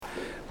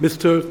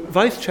Mr.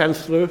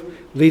 Vice-Chancellor,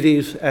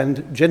 ladies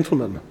and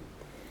gentlemen.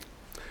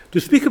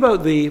 To speak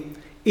about the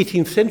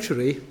 18th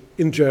century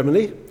in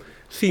Germany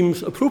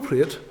seems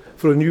appropriate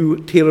for a new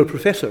Taylor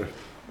professor.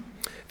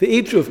 The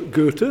age of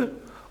Goethe,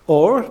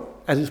 or,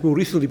 as it's more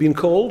recently been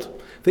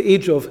called, the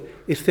age of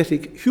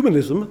aesthetic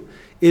humanism,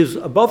 is,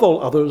 above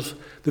all others,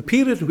 the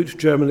period in which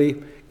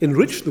Germany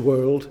enriched the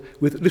world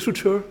with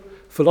literature,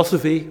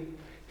 philosophy,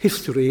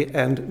 history,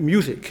 and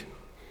music.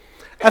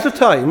 At a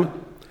time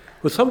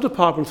when some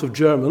departments of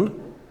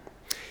German,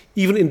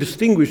 even in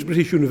distinguished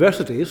British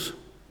universities,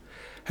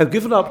 have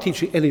given up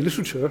teaching any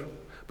literature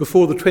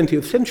before the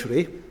 20th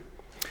century,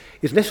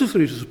 it's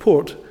necessary to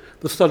support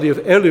the study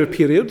of earlier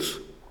periods,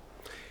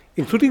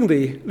 including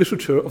the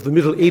literature of the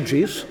Middle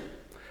Ages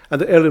and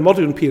the early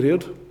modern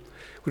period,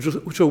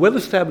 which are well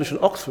established in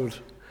Oxford,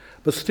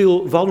 but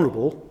still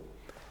vulnerable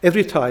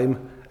every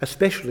time a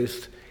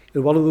specialist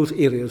in one of those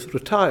areas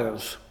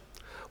retires.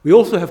 We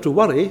also have to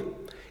worry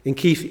in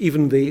case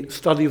even the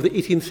study of the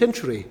 18th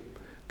century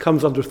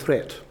comes under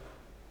threat.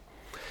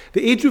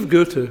 The age of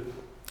Goethe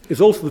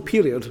is also the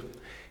period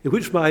in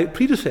which my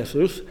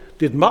predecessors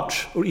did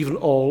much or even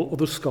all of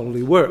the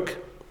scholarly work.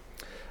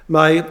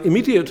 My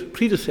immediate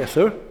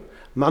predecessor,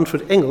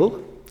 Manfred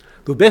Engel,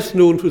 though best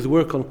known for his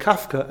work on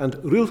Kafka and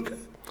Rilke,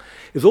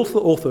 is also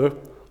the author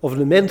of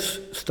an immense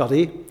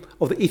study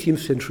of the 18th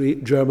century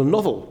German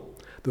novel,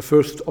 the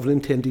first of an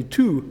intended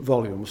 2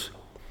 volumes.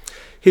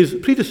 His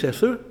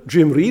predecessor,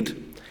 Jim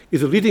Reed,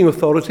 is a leading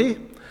authority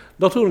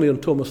not only on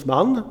Thomas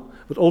Mann,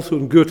 but also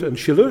on Goethe and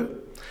Schiller,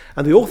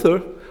 and the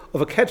author of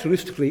a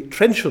characteristically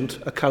trenchant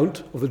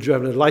account of the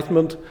German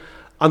Enlightenment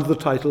under the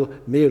title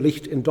Mehr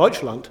Licht in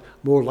Deutschland,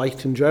 More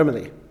Light in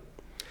Germany.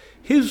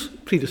 His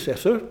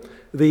predecessor,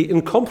 the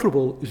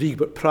incomparable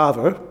Siegbert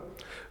Praver,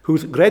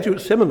 whose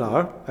graduate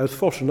seminar I was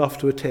fortunate enough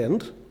to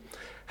attend,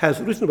 has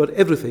written about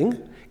everything,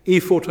 a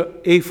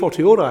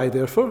fortiori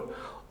therefore,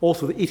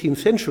 also the 18th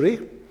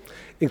century,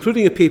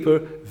 including a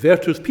paper,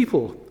 Werther's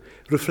People,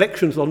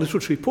 Reflections on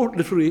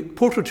Literary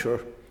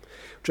Portraiture,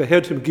 which I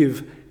heard him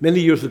give many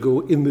years ago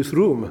in this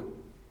room.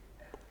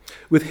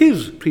 With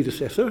his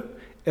predecessor,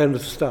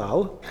 Ernest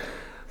Stahl,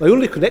 my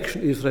only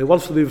connection is that I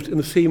once lived in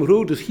the same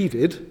road as he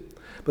did,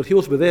 but he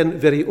was by then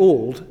very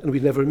old and we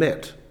never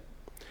met.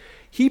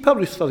 He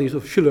published studies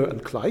of Schiller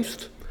and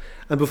Kleist,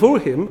 and before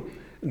him,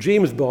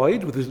 James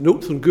Boyd, with his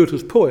notes on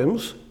Goethe's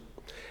poems,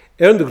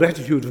 earned the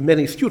gratitude of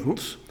many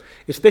students,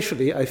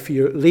 especially, I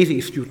fear, lazy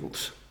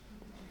students.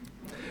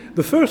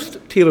 The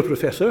first Taylor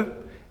professor,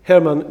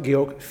 Hermann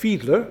Georg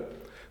Fiedler,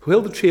 who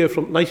held the chair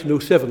from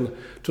 1907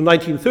 to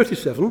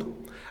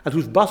 1937, and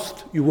whose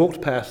bust you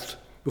walked past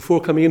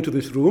before coming into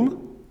this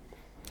room,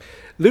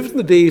 lived in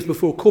the days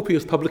before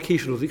copious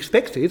publication was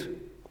expected,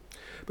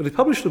 but he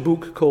published a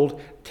book called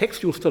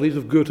Textual Studies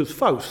of Goethe's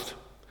Faust,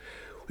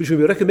 which may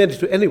be recommended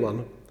to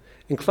anyone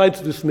inclined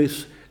to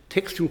dismiss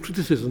textual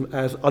criticism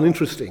as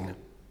uninteresting.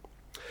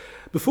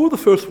 Before the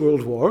First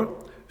World War,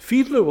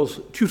 Fiedler was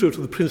tutor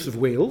to the Prince of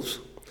Wales,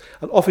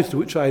 an office to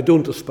which I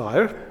don't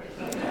aspire.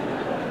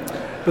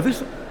 But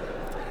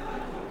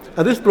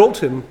this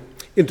brought him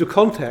into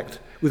contact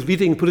with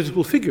leading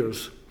political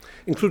figures,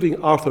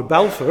 including Arthur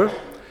Balfour,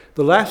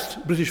 the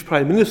last British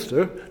Prime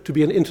Minister to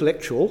be an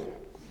intellectual,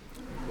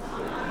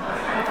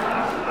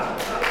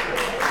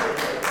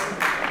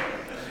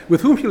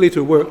 with whom he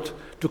later worked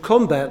to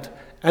combat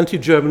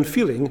anti-German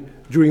feeling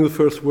during the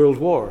First World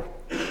War.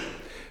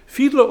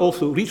 Fiedler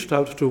also reached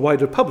out to a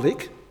wider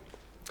public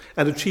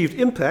and achieved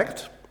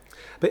impact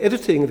by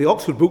editing the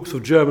Oxford books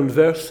of German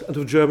verse and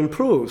of German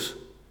prose.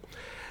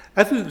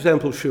 As this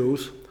example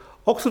shows,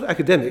 Oxford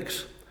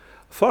academics,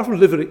 far from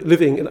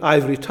living in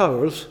ivory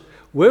towers,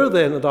 were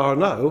then and are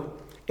now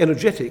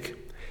energetic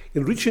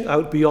in reaching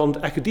out beyond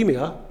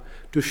academia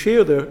to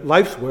share their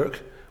life's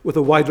work with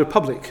a wider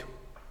public.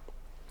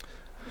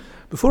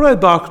 Before I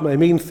embark on my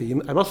main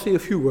theme, I must say a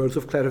few words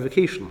of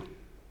clarification.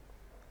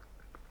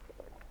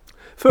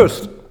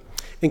 First,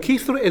 in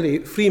case there are any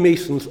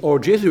Freemasons or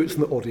Jesuits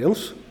in the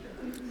audience,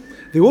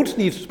 they won't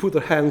need to put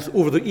their hands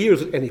over their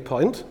ears at any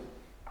point.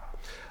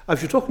 I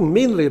shall be talking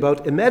mainly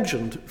about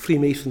imagined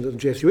Freemasons and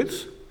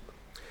Jesuits,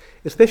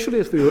 especially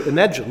as they were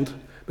imagined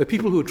by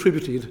people who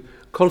attributed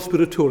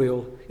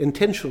conspiratorial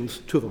intentions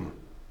to them.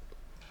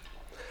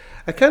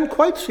 I can't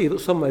quite say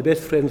that some of my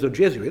best friends are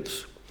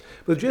Jesuits,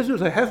 but the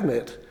Jesuits I have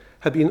met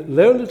have been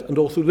learned and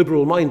also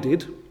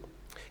liberal-minded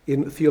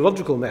in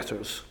theological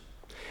matters.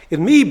 It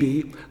may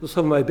be that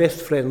some of my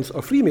best friends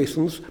are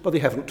Freemasons, but they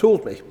haven't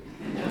told me.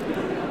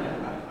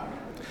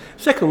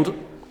 Second,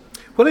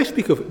 when I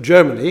speak of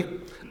Germany,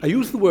 I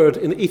use the word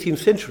in the 18th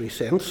century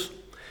sense,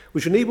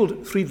 which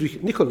enabled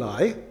Friedrich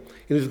Nicolai,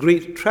 in his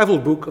great travel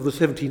book of the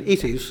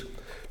 1780s,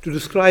 to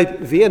describe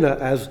Vienna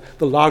as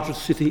the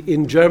largest city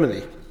in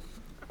Germany.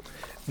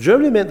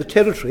 Germany meant the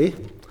territory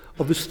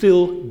of the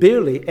still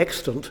barely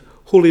extant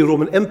Holy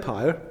Roman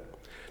Empire,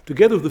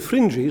 together with the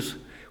fringes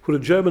where a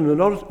German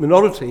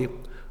minority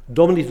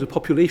dominated the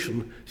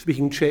population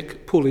speaking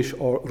Czech, Polish,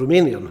 or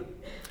Romanian.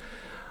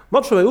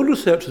 Much of my own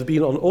research has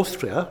been on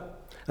Austria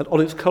and on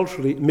its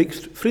culturally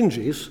mixed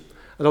fringes,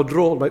 and I'll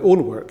draw on my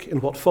own work in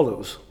what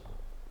follows.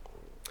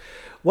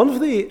 One of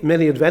the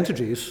many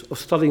advantages of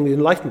studying the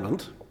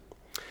Enlightenment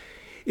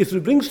is that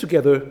it brings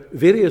together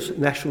various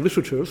national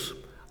literatures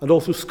and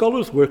also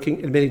scholars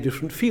working in many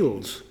different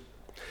fields.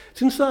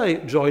 Since I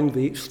joined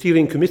the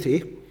steering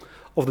committee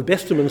of the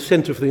Besterman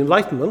Centre for the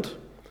Enlightenment,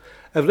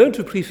 I've learned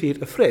to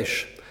appreciate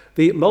afresh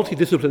the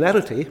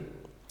multidisciplinarity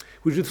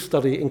which this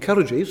study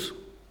encourages,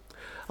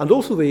 and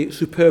also the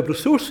superb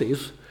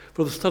resources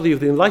for the study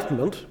of the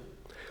Enlightenment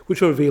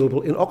which are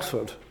available in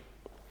Oxford.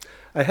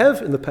 I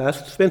have, in the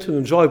past, spent an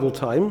enjoyable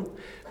time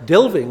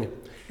delving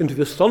into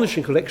the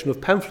astonishing collection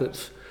of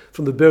pamphlets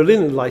from the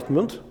Berlin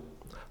Enlightenment,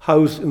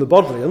 housed in the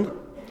Bodleian,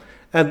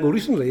 and more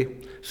recently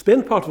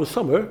spent part of a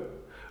summer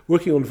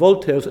working on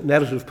Voltaire's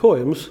narrative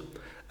poems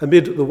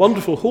amid the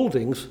wonderful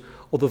holdings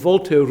of the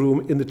Voltaire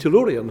Room in the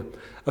Tellurian,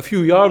 a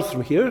few yards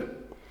from here.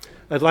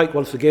 I'd like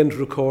once again to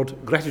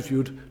record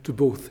gratitude to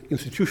both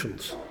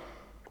institutions.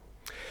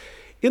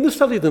 In the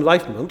study of the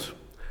Enlightenment,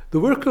 the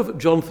work of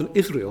Jonathan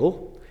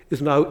Israel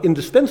is now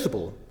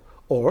indispensable,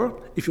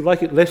 or, if you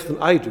like it less than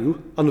I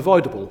do,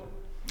 unavoidable.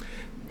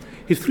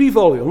 His 3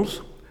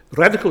 volumes,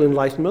 Radical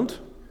Enlightenment,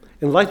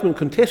 Enlightenment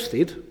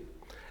Contested,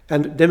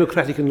 and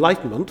Democratic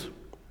Enlightenment,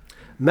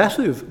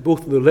 massive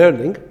both in the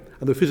learning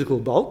and the physical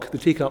bulk, they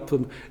take up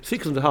from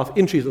 6.5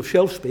 inches of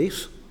shelf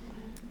space,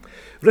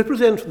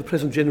 represent for the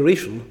present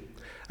generation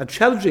a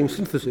challenging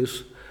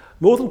synthesis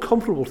more than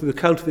comparable to the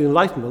account of the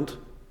Enlightenment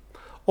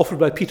offered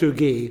by Peter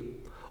Gay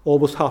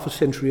almost half a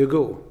century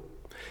ago.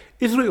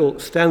 Israel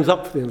stands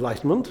up for the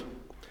Enlightenment,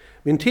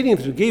 maintaining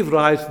that it gave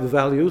rise to the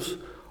values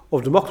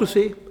of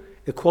democracy,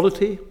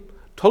 equality,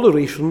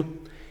 toleration,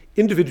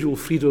 individual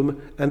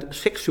freedom, and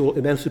sexual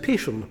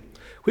emancipation,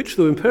 which,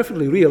 though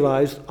imperfectly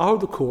realized, are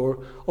the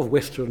core of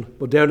Western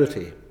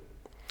modernity.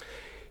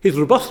 His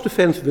robust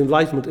defense of the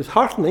Enlightenment is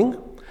heartening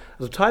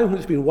at a time when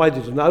it's been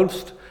widely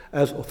denounced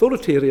as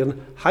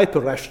authoritarian,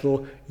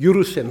 hyper-rational,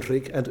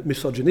 Eurocentric, and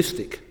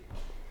misogynistic.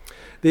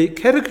 The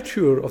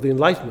caricature of the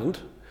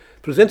Enlightenment,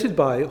 presented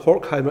by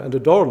Horkheimer and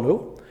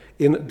Adorno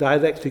in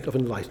Dialectic of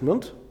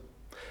Enlightenment,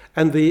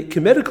 and the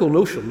chimerical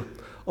notion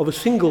of a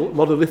single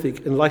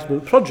monolithic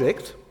Enlightenment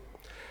project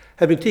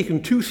have been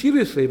taken too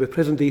seriously by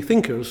present-day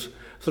thinkers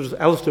such as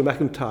Alistair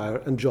MacIntyre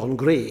and John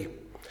Gray.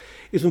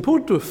 It's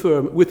important to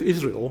affirm with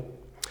Israel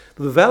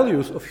that the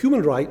values of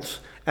human rights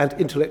and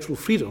intellectual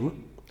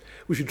freedom,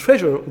 which we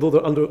treasure though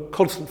they're under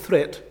constant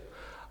threat,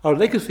 are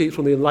legacies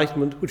from the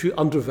Enlightenment which we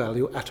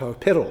undervalue at our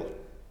peril.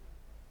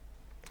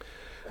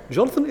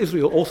 Jonathan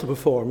Israel also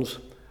performs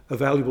a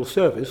valuable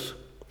service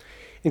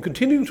in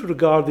continuing to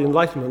regard the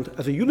Enlightenment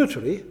as a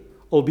unitary,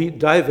 albeit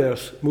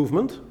diverse,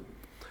 movement,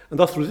 and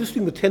thus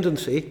resisting the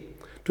tendency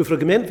to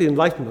fragment the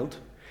Enlightenment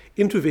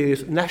into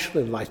various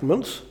national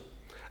enlightenments,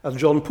 as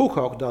John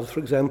Pocock does, for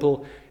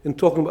example, in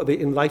talking about the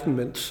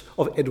enlightenments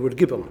of Edward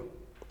Gibbon.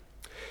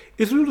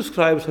 Israel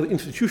describes how the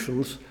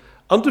institutions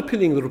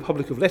underpinning the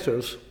Republic of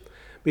Letters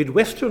made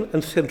Western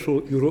and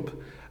Central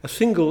Europe a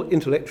single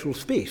intellectual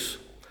space,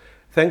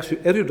 thanks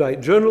to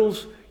erudite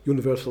journals,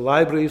 universal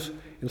libraries,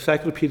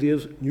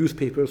 encyclopedias,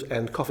 newspapers,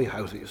 and coffee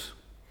houses.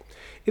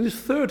 In his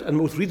 3rd and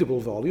most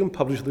readable volume,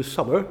 published this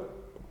summer,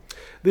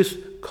 this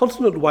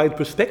continent-wide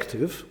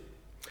perspective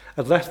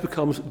at last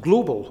becomes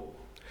global,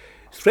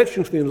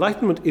 stretching from the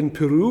Enlightenment in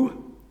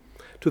Peru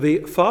to the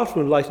far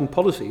from enlightened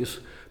policies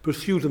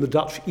pursued in the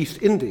Dutch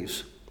East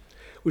Indies,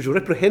 which were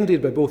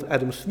reprehended by both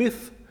Adam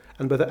Smith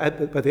and by the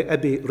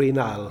Abbé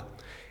Raynal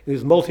in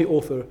his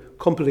multi-author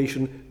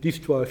compilation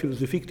d'Histoire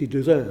philosophique des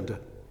deux Indes.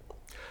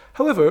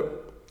 However,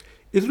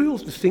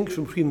 Israel's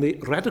distinction between the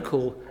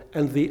radical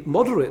and the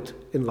moderate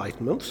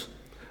enlightenments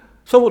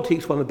somewhat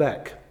takes one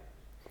aback.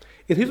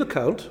 In his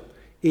account,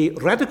 a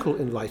radical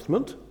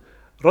enlightenment,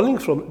 running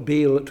from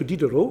Bayle to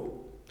Diderot,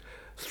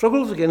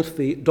 struggles against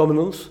the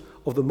dominance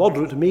of the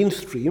moderate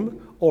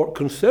mainstream or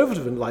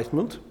conservative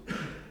enlightenment,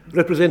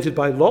 represented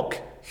by Locke,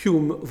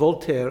 Hume,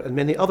 Voltaire, and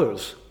many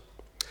others,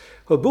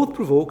 who both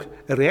provoke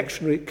a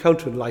reactionary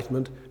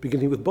counter-enlightenment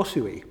beginning with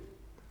Bossuet.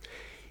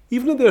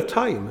 Even in their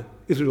time,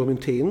 Israel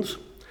maintains,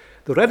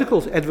 the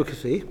radicals'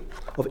 advocacy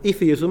of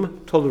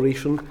atheism,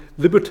 toleration,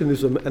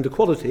 libertinism, and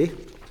equality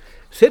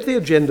set the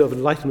agenda of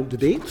Enlightenment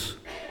debates,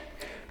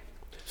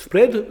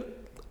 spread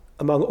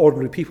among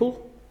ordinary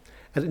people,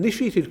 and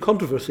initiated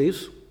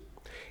controversies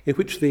in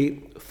which the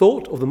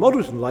thought of the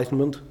moderate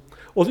Enlightenment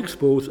was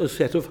exposed as a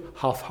set of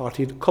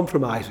half-hearted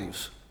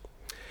compromises.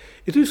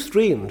 It is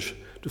strange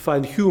to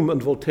find Hume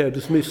and Voltaire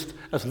dismissed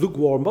as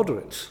lukewarm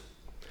moderates,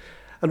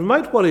 and we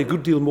might worry a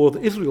good deal more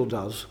than Israel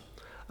does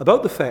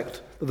about the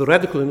fact that the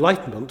radical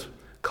Enlightenment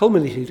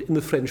culminated in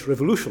the French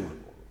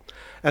Revolution.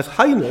 As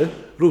Heine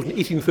wrote in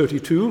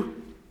 1832,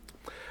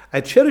 I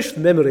cherish the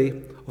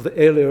memory of the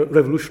earlier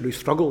revolutionary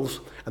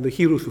struggles and the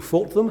heroes who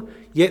fought them,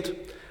 yet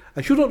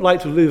I should not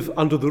like to live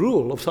under the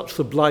rule of such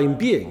sublime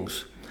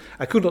beings.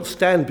 I could not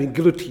stand being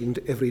guillotined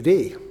every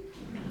day.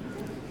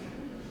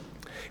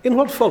 In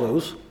what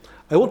follows,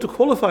 I want to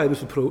qualify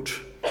this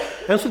approach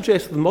and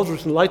suggest that the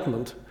moderate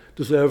Enlightenment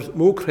deserves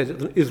more credit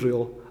than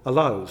Israel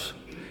allows.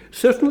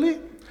 Certainly,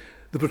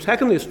 The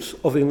protagonists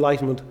of the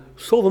Enlightenment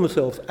saw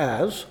themselves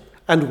as,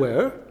 and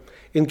were,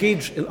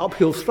 engaged in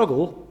uphill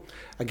struggle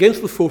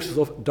against the forces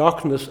of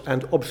darkness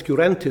and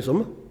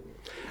obscurantism,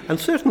 and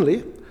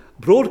certainly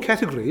broad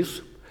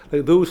categories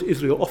like those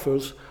Israel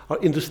offers are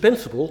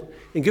indispensable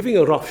in giving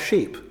a rough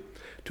shape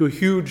to a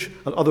huge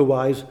and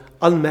otherwise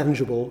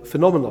unmanageable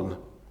phenomenon.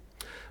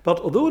 But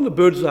although in a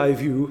bird's eye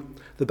view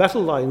the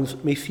battle lines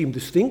may seem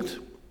distinct,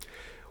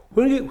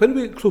 when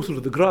we get closer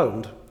to the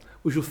ground,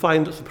 we shall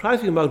find a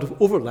surprising amount of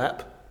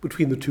overlap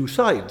between the two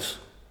sides,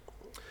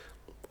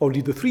 or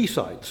indeed the three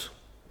sides.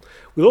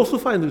 We'll also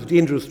find it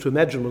dangerous to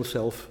imagine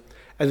oneself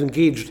as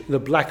engaged in a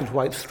black and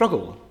white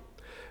struggle,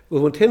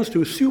 where one tends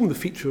to assume the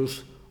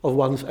features of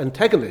one's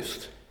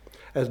antagonist.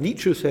 As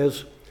Nietzsche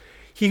says,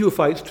 he who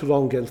fights too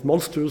long against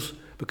monsters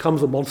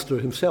becomes a monster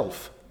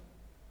himself.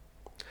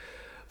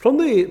 From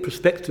the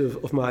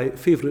perspective of my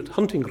favourite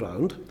hunting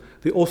ground,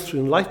 the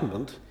Austrian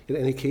Enlightenment, in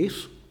any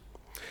case,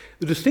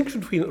 the distinction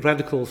between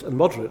radicals and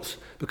moderates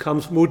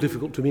becomes more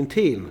difficult to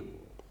maintain.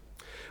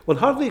 One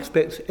hardly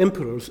expects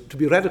emperors to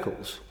be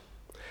radicals.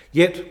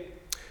 Yet,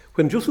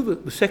 when Joseph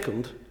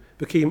II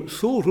became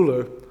sole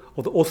ruler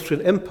of the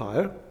Austrian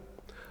Empire,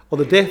 on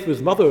the death of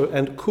his mother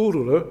and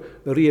co-ruler,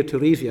 Maria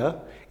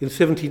Theresia, in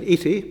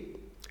 1780,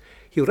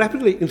 he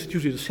rapidly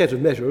instituted a set of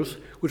measures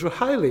which were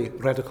highly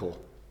radical.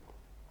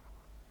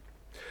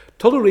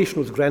 Toleration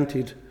was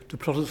granted to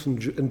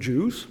Protestants and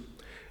Jews,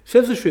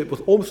 censorship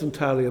was almost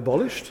entirely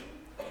abolished,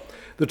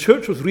 the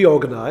church was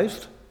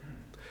reorganized,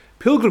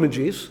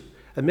 pilgrimages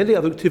and many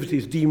other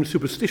activities deemed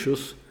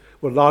superstitious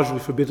were largely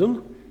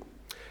forbidden,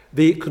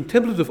 the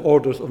contemplative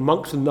orders of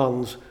monks and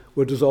nuns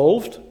were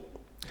dissolved,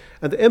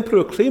 and the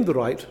emperor claimed the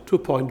right to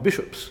appoint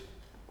bishops.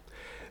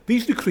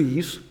 These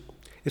decrees,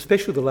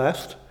 especially the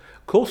last,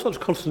 caused such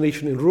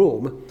consternation in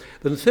Rome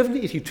that in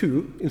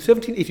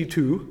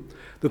 1782,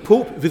 the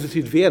Pope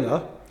visited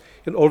Vienna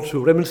in order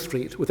to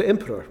remonstrate with the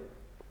emperor.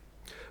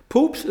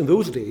 Popes in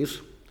those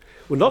days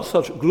were not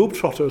such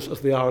globetrotters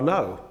as they are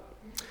now,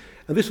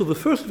 and this was the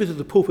first visit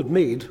the Pope had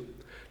made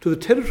to the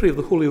territory of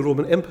the Holy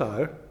Roman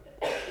Empire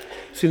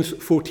since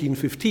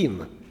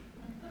 1415.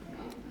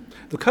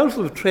 The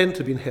Council of Trent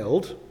had been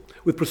held,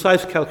 with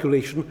precise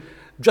calculation,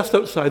 just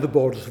outside the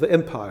borders of the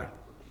empire.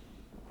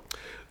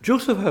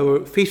 Joseph,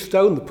 however, faced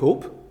down the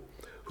Pope,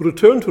 who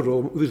returned to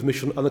Rome with his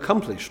mission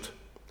unaccomplished.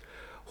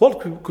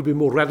 What could be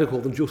more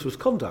radical than Joseph's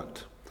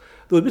conduct?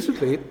 Though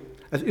admittedly,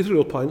 as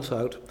Israel points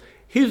out,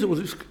 his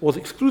was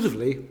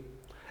exclusively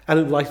an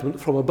enlightenment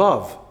from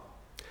above.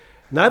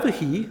 Neither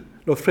he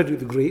nor Frederick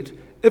the Great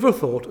ever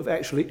thought of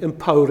actually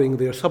empowering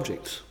their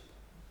subjects.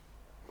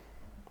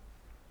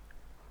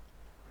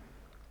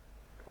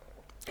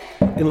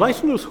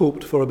 Enlighteners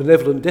hoped for a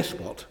benevolent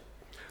despot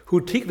who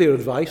would take their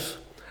advice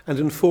and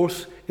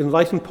enforce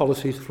enlightened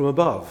policies from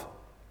above.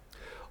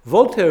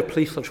 Voltaire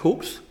placed such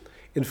hopes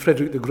in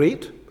Frederick the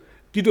Great,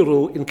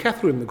 Diderot in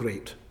Catherine the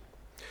Great.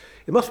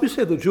 It must be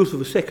said that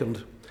Joseph II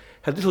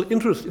had little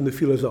interest in the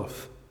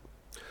philosophes.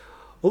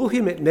 Although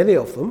he met many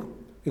of them,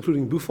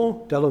 including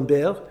Buffon,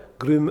 D'Alembert,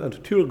 Grimm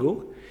and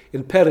Turgot,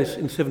 in Paris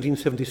in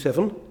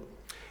 1777,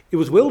 it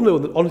was well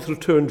known that on his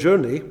return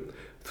journey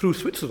through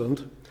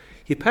Switzerland,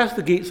 he passed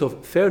the gates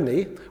of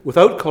Ferney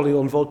without calling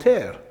on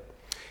Voltaire,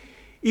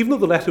 even though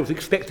the latter was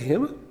expecting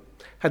him,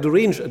 had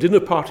arranged a dinner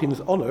party in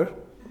his honour,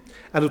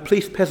 and had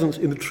placed peasants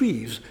in the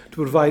trees to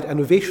provide an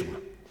ovation.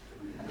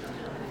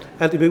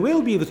 And it may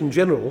well be that in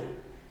general,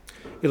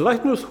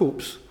 Enlighteners'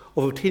 hopes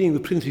of obtaining the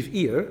prince's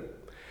ear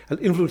and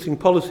influencing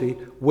policy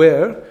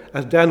were,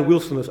 as Dan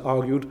Wilson has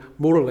argued,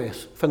 more or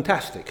less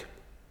fantastic.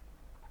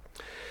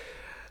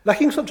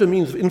 Lacking such a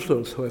means of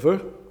influence,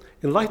 however,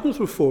 Enlighteners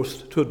were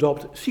forced to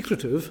adopt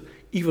secretive,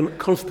 even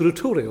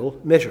conspiratorial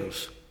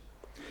measures.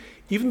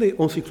 Even the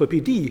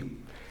Encyclopédie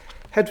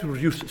had to be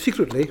produced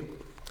secretly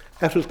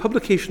after its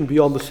publication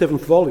beyond the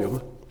 7th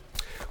volume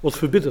was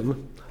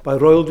forbidden by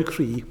royal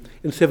decree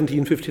in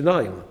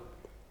 1759.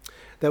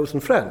 That was in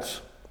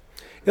France.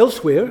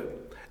 Elsewhere,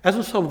 as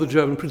in some of the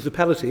German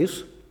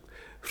principalities,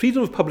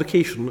 freedom of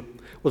publication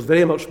was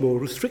very much more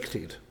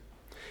restricted.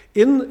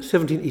 In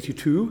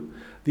 1782,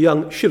 the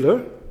young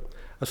Schiller,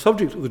 a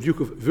subject of the Duke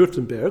of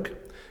Württemberg,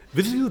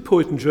 visited the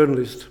poet and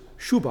journalist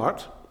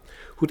Schubart,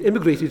 who had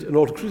emigrated in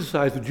order to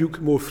criticize the Duke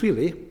more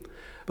freely,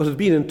 but had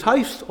been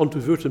enticed onto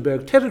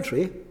Württemberg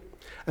territory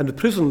and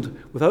imprisoned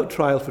without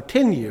trial for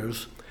 10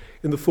 years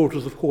in the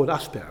fortress of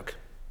Hohenasperg.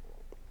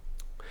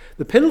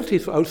 The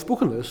penalties for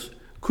outspokenness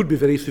could be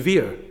very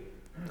severe.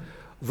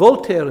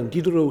 Voltaire and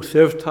Diderot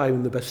served time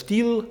in the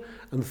Bastille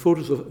and the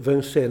fortress of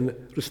Vincennes,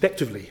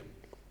 respectively.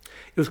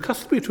 It was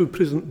customary to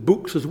imprison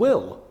books as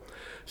well,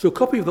 so a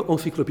copy of the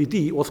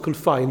Encyclopédie was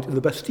confined in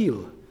the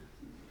Bastille.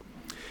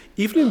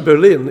 Even in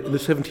Berlin in the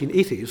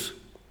 1780s,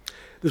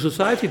 the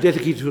society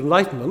dedicated to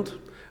enlightenment,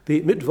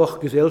 the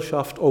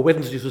Mittwochgesellschaft or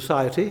Wednesday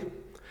Society,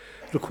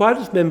 required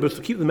its members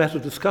to keep the matter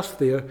discussed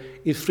there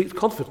in strict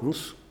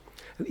confidence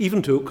and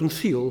even to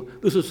conceal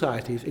the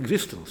society's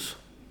existence.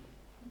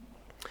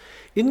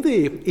 In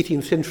the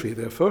 18th century,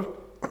 therefore,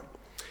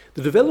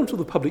 the development of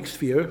the public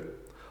sphere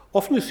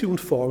often assumed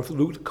forms that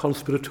looked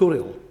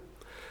conspiratorial.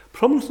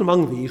 Prominent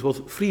among these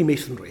was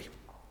Freemasonry.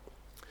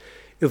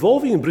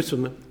 Evolving in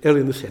Britain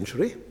early in the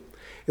century,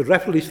 it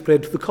rapidly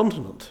spread to the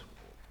continent.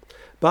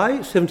 By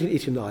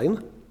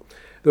 1789,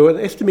 there were an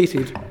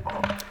estimated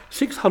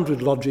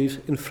 600 lodges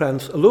in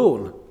France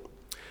alone,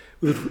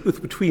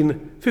 with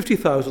between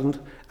 50,000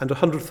 and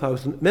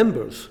 100,000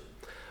 members,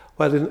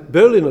 while in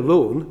Berlin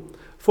alone,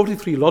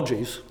 43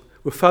 lodges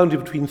were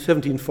founded between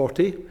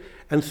 1740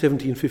 and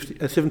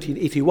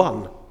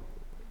 1781.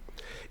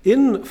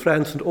 In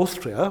France and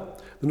Austria,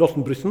 though not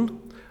in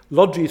Britain,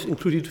 lodges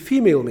included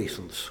female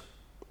Masons.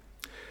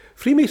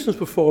 Freemasons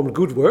performed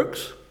good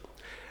works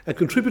and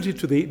contributed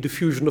to the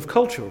diffusion of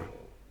culture.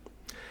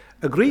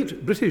 A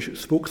great British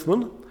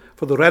spokesman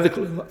for the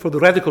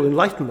radical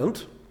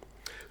Enlightenment,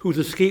 who had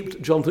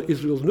escaped Jonathan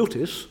Israel's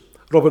notice,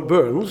 Robert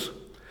Burns,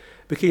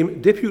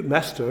 became depute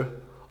master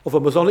of a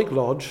Masonic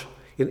lodge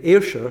in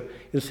Ayrshire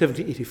in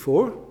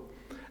 1784,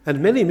 and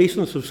many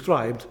Masons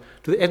subscribed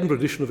to the Edinburgh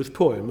edition of his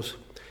poems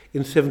in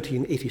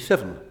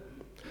 1787.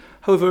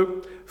 However,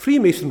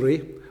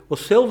 Freemasonry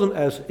was seldom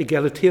as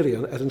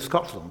egalitarian as in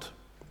Scotland.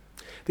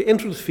 The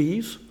entrance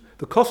fees,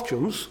 the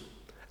costumes,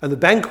 and the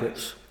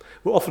banquets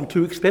were often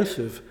too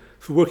expensive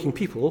for working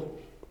people,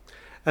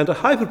 and a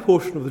high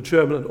proportion of the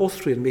German and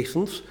Austrian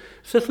Masons,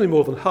 certainly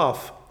more than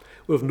half,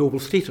 were of noble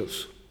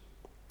status.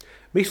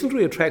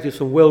 Masonry attracted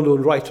some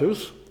well-known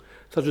writers,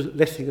 such as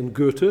Lessing and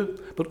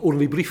Goethe, but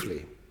only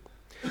briefly.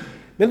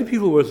 Many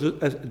people were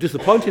as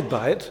disappointed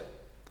by it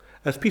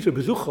as Peter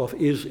Besuchow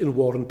is in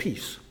War and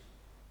Peace.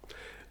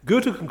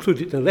 Goethe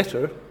concluded in a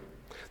letter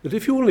that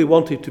if you only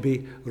wanted to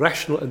be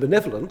rational and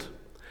benevolent,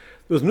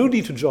 there was no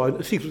need to join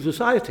a secret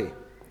society.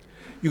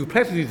 You could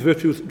practice these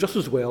virtues just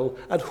as well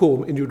at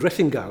home in your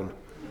dressing gown.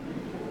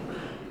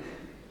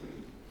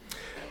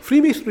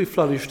 Freemasonry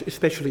flourished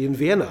especially in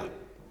Vienna,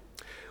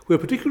 where a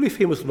particularly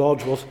famous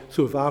lodge was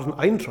Zur wahren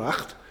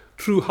Eintracht,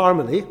 True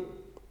Harmony.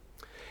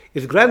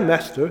 Its Grand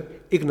Master,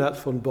 Ignaz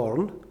von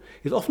Born,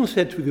 is often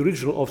said to be the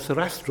original of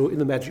Sarastro in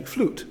the Magic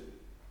Flute.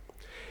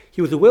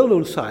 He was a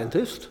well-known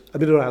scientist, a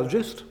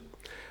mineralogist,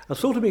 and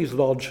sought to make his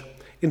lodge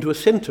into a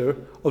centre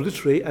of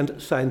literary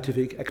and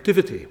scientific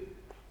activity.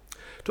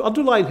 To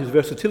underline his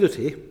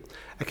versatility,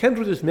 I can't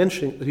resist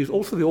mentioning that he is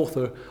also the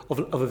author of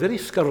a very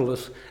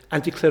scurrilous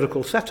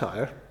anti-clerical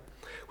satire,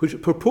 which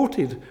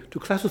purported to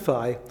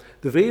classify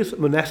the various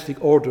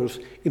monastic orders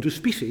into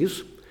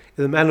species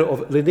in the manner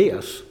of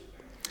Linnaeus,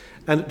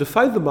 and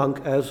defined the monk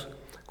as,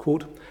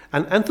 quote,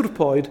 an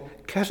anthropoid,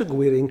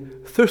 cassock-wearing,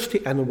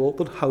 thirsty animal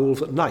that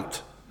howls at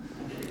night.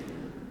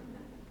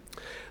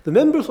 The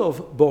members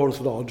of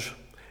Born's Lodge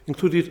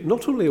included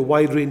not only a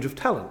wide range of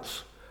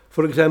talents,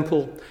 for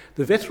example,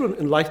 the veteran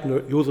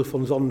enlightener Joseph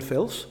von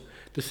Sonnenfels,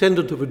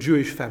 descendant of a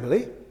Jewish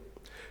family,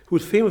 who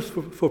was famous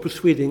for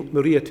persuading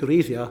Maria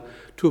Theresia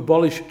to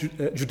abolish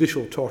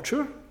judicial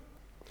torture,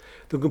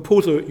 the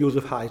composer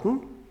Joseph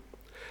Haydn,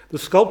 the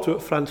sculptor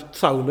Franz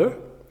Zauner,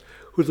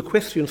 whose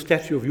equestrian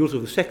statue of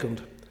Joseph II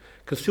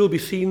can still be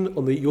seen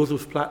on the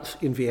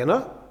Josefsplatz in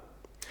Vienna.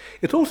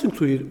 It also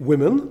included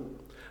women,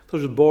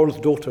 such as Born's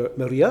daughter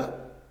Maria,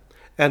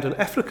 and an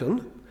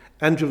African,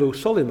 Angelo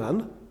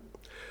Soliman,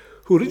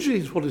 who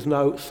originated in what is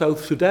now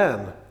South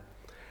Sudan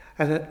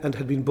and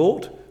had been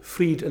bought,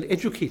 freed and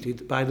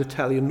educated by an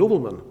Italian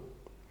nobleman.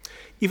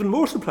 Even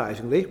more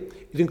surprisingly,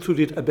 it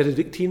included a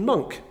Benedictine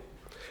monk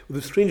with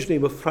the strange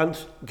name of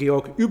Franz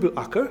Georg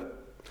Übelacker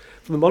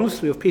from the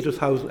monastery of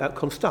Petershausen at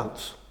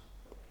Constance.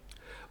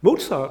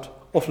 Mozart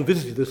often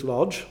visited this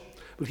lodge,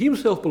 but he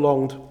himself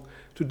belonged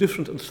to a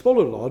different and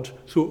smaller lodge,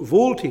 so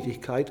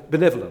Wohltätigkeit,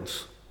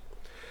 benevolence.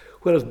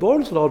 Whereas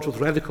Born's lodge was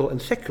radical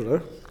and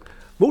secular,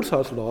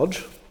 Mozart's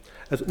lodge,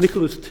 as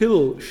Nicholas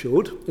Till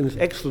showed in his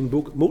excellent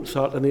book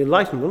Mozart and the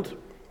Enlightenment,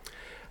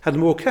 had a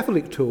more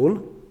Catholic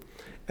tone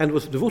and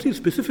was devoted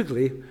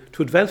specifically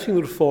to advancing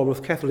the reform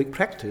of Catholic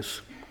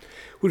practice,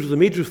 which was a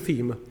major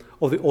theme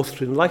of the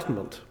Austrian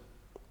Enlightenment.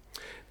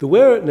 There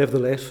were,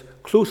 nevertheless,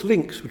 close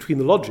links between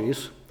the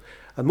lodges,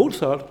 and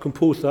Mozart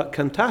composed a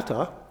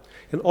cantata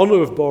in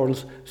honour of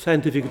Born's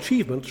scientific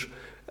achievements,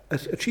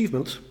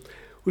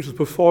 which was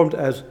performed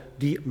as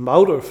Die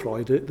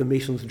Maurerfreude, the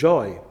Mason's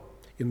Joy,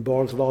 in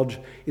Born's Lodge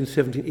in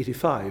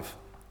 1785.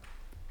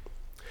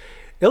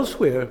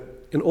 Elsewhere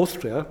in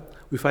Austria,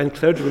 we find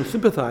clergymen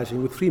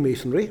sympathising with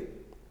Freemasonry,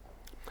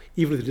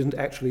 even if they didn't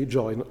actually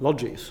join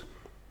lodges.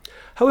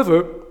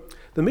 However,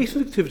 the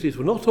Mason's activities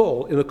were not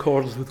all in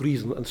accordance with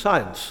reason and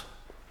science.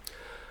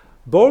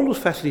 Born was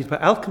fascinated by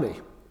alchemy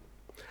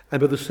and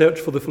by the search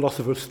for the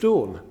philosopher's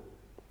stone.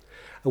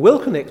 A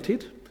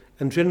well-connected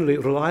and generally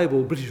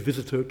reliable British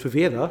visitor to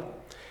Vienna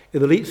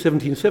in the late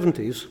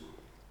 1770s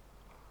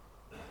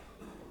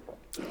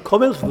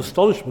comments with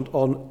astonishment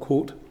on,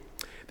 quote,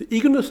 the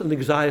eagerness and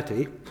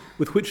anxiety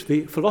with which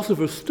the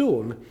philosopher's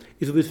stone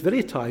is at this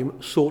very time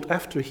sought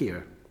after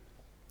here.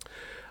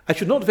 I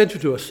should not venture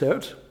to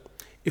assert,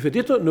 if I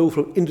did not know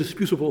from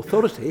indisputable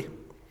authority,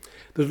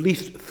 that at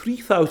least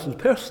 3,000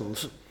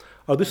 persons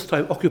are this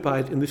time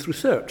occupied in this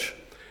research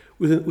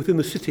within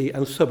the city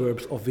and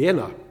suburbs of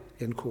Vienna,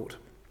 end quote.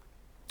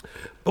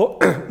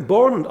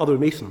 Bourne and other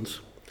Masons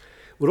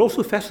were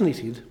also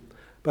fascinated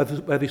by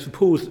the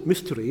supposed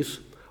mysteries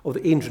of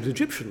the ancient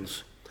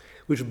Egyptians,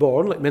 which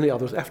Bourne, like many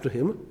others after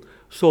him,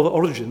 saw the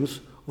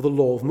origins of the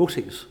law of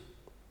Moses.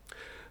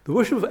 The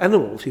worship of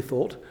animals, he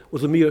thought,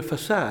 was a mere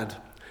facade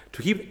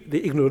to keep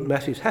the ignorant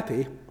masses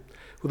happy,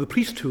 while the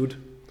priesthood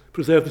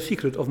preserved the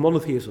secret of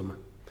monotheism.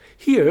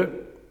 Here,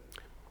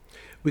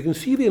 we can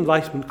see the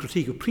Enlightenment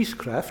critique of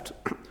priestcraft,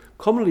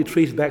 commonly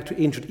traced back to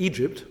ancient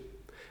Egypt,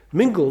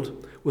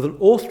 mingled with an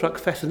awestruck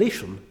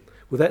fascination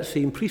with that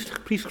same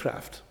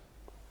priestcraft.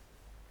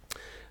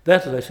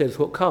 That, as I said, is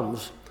what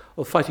comes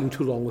of fighting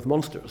too long with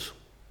monsters.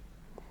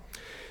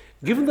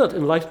 Given that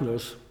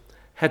enlighteners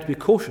had to be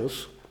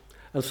cautious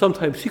and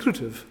sometimes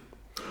secretive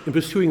in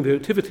pursuing their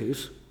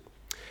activities,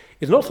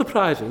 it's not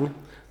surprising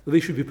that they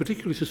should be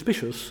particularly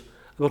suspicious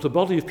about a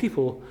body of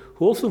people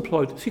who also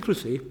employed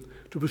secrecy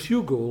to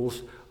pursue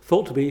goals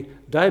thought to be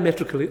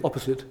diametrically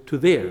opposite to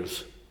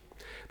theirs.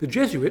 The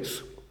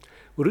Jesuits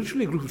were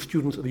originally a group of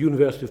students at the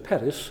University of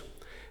Paris,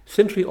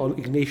 centering on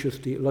Ignatius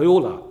de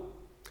Loyola.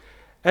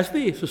 As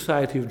the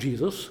Society of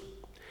Jesus,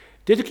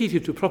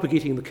 dedicated to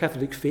propagating the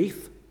Catholic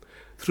faith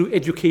through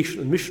education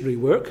and missionary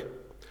work,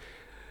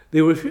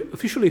 they were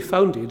officially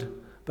founded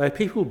by a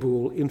papal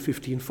bull in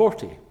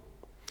 1540.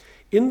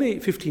 In the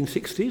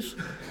 1560s,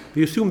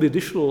 they assumed the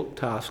additional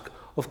task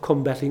of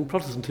combating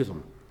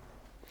Protestantism.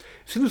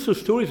 Sinister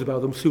stories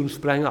about them soon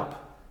sprang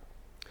up.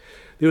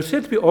 They were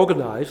said to be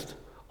organized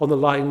on the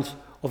lines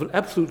of an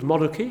absolute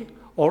monarchy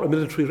or a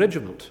military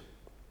regiment,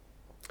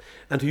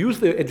 and to use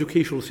their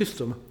educational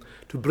system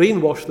to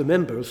brainwash the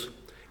members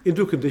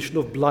into a condition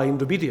of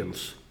blind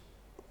obedience.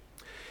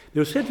 They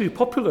were said to be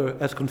popular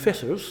as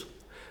confessors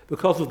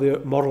because of their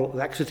moral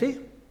laxity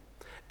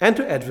and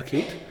to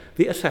advocate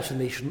the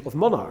assassination of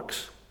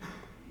monarchs.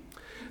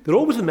 They're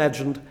always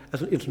imagined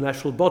as an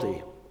international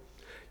body.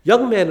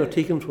 Young men are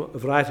taken from a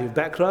variety of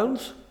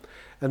backgrounds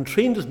and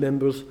trained as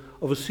members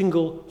of a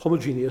single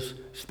homogeneous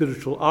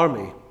spiritual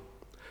army.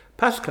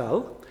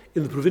 Pascal,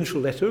 in the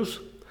Provincial Letters,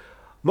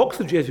 mocks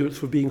the Jesuits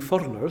for being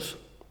foreigners,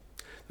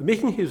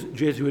 making his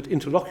Jesuit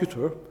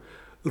interlocutor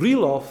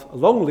reel off a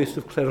long list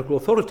of clerical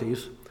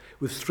authorities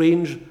with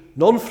strange,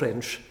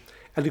 non-French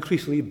and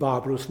increasingly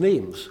barbarous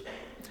names.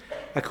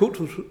 I quote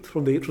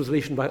from the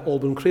translation by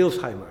Alban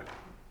Krailsheimer.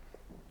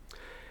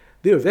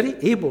 "They are very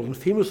able and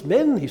famous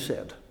men," he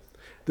said.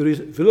 "There is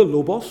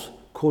Villalobos,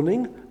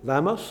 Koning,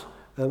 Lamas,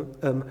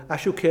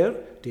 Ashoker,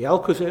 de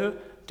Alcocer,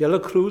 de la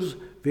Cruz,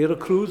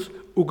 Veracruz,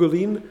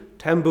 Ugolin,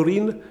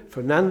 Tambourine,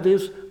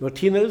 Fernandez,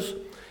 Martinez."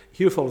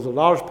 Here follows a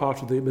large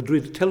part of the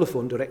Madrid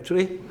telephone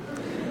directory.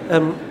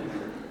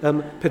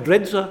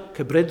 Pedreza,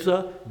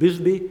 Cabreza,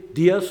 Bisbee,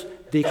 Diaz,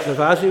 de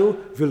Clavazio,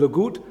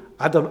 Villagut,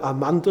 Adam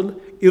Amanden,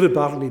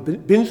 Iribarni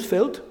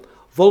Binsfeld,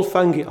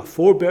 Wolfangi a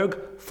Vorberg,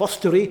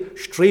 Fosteri,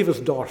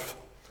 Streversdorf.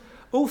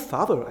 "Oh,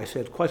 Father," I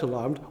said, quite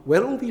alarmed,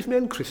 "were all these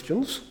men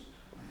Christians?"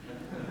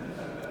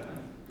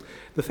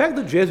 The fact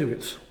that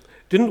Jesuits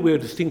didn't wear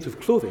distinctive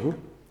clothing,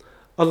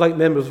 unlike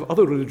members of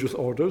other religious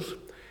orders,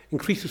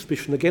 increased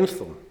suspicion against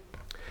them.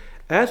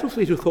 As was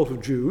later thought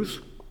of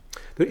Jews,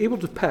 they're able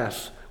to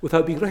pass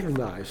without being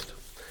recognized,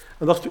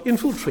 and thus to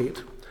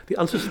infiltrate the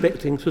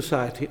unsuspecting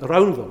society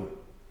around them.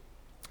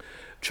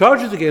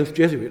 Charges against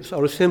Jesuits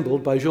are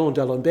assembled by Jean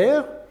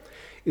d'Alembert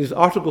in his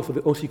article for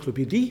the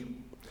Encyclopédie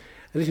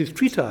and in his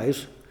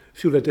treatise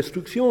sur la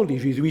destruction des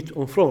Jésuites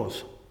en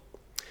France.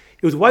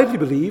 It was widely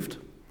believed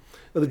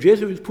that the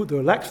Jesuits put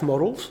their lax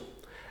morals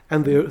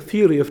and their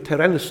theory of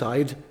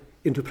tyrannicide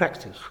into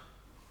practice.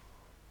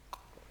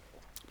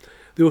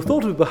 They were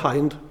thought to be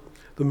behind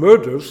the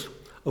murders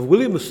of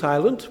William the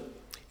Silent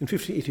in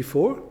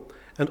 1584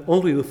 and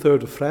Henri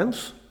III of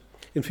France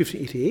in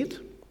 1588,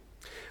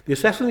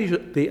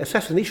 the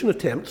assassination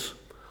attempts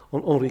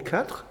on Henri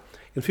IV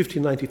in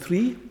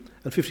 1593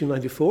 and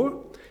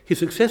 1594, his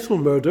successful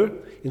murder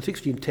in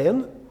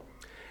 1610,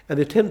 and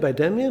the attempt by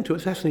Damien to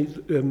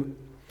assassinate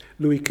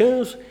Louis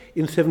XV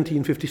in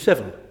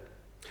 1757.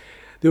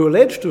 They were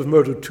alleged to have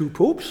murdered 2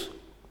 popes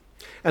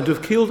and to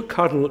have killed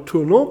Cardinal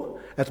Tournon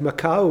at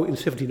Macau in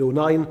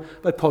 1709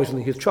 by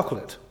poisoning his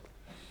chocolate.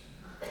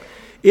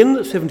 In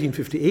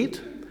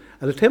 1758,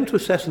 an attempt to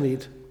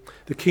assassinate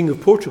the King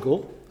of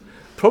Portugal,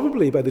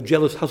 probably by the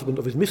jealous husband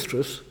of his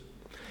mistress,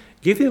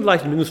 gave the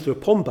enlightened minister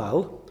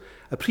Pombal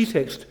a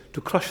pretext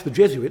to crush the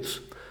Jesuits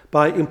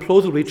by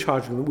implausibly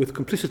charging them with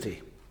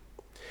complicity.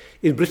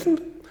 In Britain,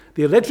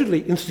 they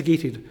allegedly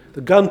instigated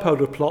the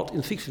Gunpowder Plot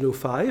in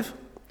 1605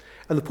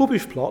 and the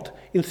Popish Plot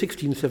in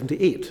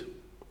 1678.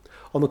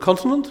 On the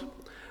continent,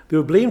 they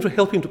were blamed for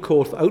helping to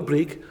cause the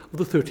outbreak of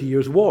the 30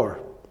 Years' War.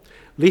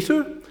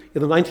 Later,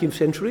 in the 19th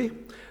century,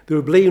 they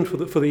were blamed for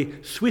the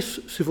Swiss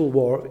Civil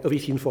War of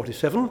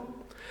 1847,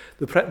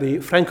 the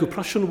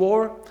Franco-Prussian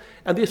War,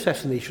 and the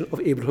assassination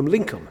of Abraham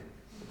Lincoln.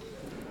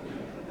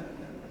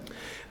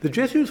 The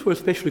Jesuits were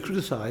especially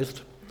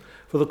criticized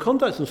for their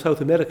conduct in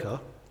South America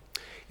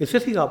in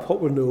setting up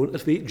what were known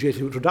as the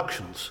Jesuit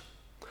reductions.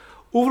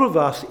 Over a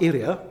vast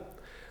area,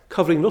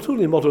 covering not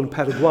only modern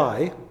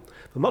Paraguay,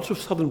 for much of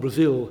southern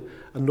Brazil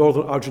and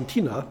northern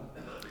Argentina,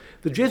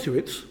 the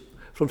Jesuits,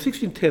 from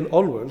 1610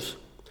 onwards,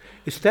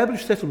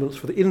 established settlements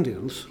for the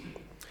Indians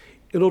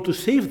in order to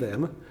save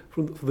them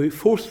from the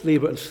forced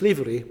labour and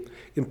slavery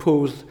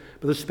imposed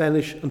by the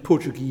Spanish and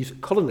Portuguese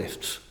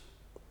colonists.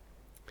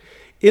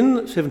 In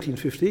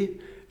 1750,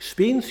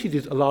 Spain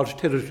ceded a large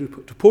territory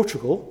to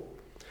Portugal,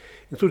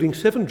 including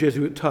 7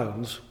 Jesuit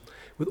towns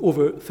with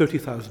over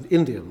 30,000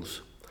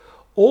 Indians.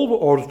 All were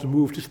ordered to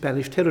move to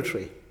Spanish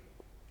territory.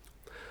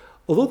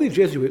 Although the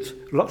Jesuits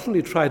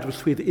reluctantly tried to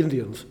persuade the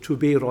Indians to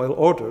obey royal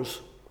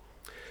orders,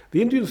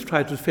 the Indians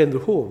tried to defend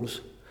their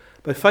homes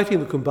by fighting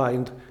the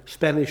combined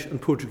Spanish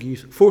and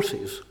Portuguese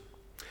forces.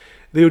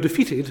 They were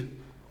defeated,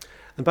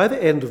 and by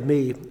the end of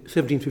May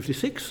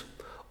 1756,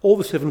 all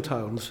the 7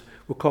 towns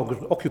were conquered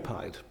and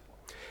occupied.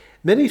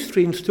 Many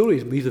strange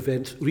stories of these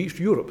events reached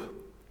Europe.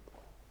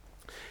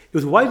 It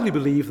was widely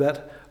believed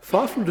that,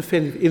 far from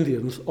defending the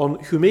Indians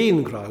on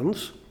humane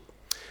grounds,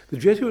 the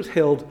Jesuits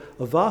held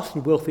a vast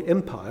and wealthy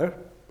empire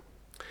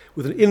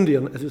with an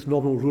Indian as its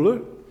nominal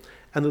ruler,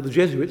 and that the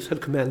Jesuits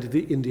had commanded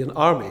the Indian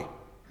army.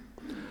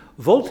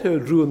 Voltaire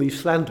drew on these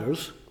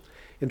slanders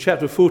in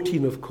chapter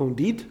 14 of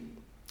Candide,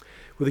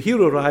 where the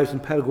hero arrives in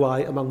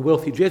Paraguay among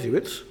wealthy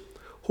Jesuits,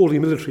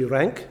 holding military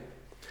rank,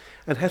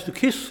 and has to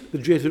kiss the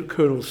Jesuit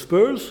colonel's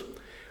spurs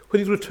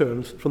when he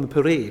returns from the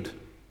parade.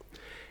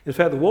 In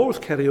fact, the war was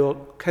carried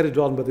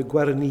on by the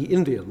Guarani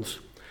Indians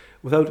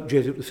without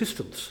Jesuit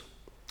assistance.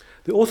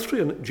 The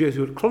Austrian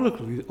Jesuit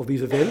chronicle of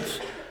these events,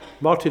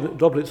 Martin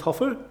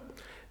Doblitzhofer,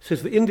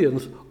 says the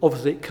Indians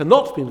obviously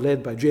cannot have been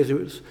led by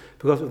Jesuits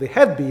because if they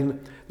had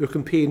been, their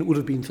campaign would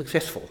have been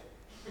successful.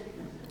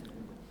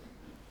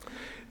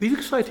 These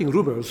exciting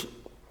rumours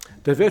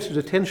diverted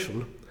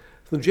attention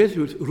from the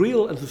Jesuits'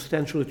 real and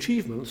substantial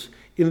achievements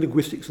in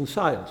linguistics and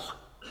science.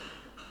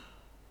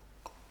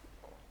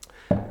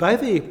 By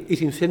the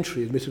 18th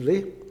century,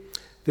 admittedly,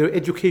 their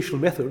educational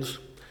methods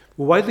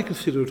were widely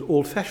considered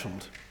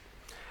old-fashioned,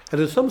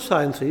 and in some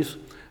sciences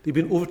they've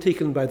been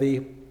overtaken by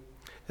the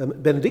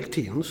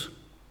Benedictines,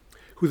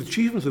 whose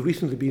achievements have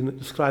recently been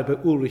described by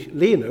Ulrich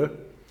Lehner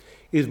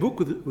in his book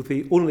with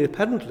the only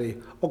apparently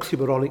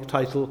oxymoronic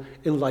title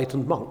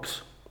Enlightened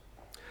Monks.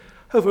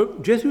 However,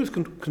 Jesuits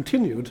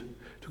continued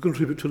to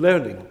contribute to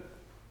learning.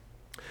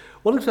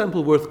 One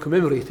example worth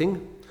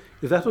commemorating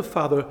is that of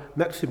Father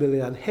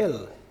Maximilian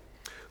Hell,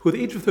 who at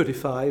the age of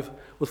 35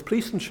 was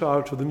placed in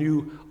charge of the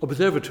new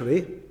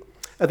observatory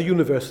at the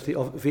University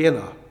of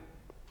Vienna.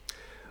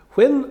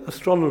 When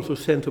astronomers were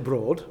sent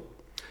abroad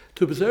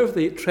to observe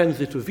the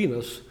transit of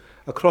Venus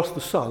across the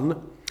Sun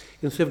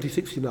in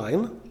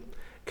 1769,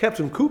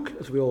 Captain Cook,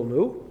 as we all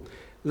know,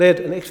 led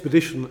an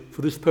expedition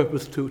for this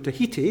purpose to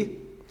Tahiti,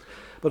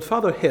 but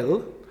Father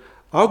Hell,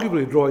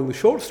 arguably drawing the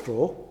short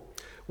straw,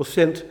 was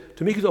sent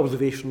to make his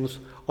observations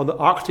on the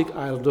Arctic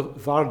island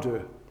of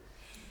Vardø.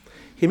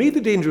 He made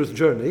the dangerous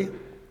journey,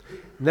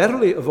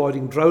 narrowly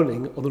avoiding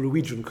drowning on the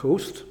Norwegian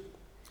coast,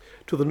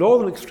 to the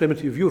northern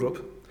extremity of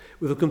Europe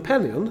with a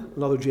companion,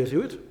 another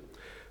Jesuit,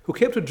 who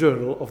kept a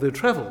journal of their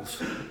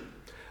travels.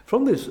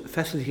 From this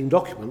fascinating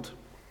document,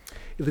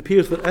 it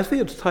appears that as they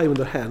had time in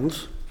their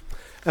hands,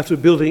 after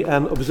building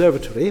an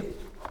observatory,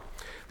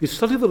 they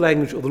studied the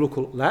language of the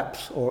local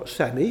Lapps, or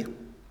Sami,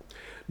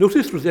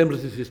 noticed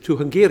resemblances to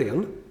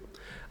Hungarian,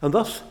 and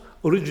thus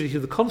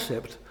originated the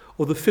concept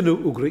of the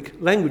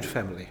Finno-Ugric language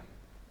family.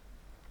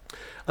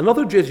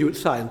 Another Jesuit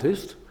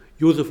scientist,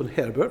 Joseph von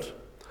Herbert,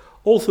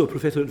 also a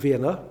professor at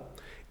Vienna,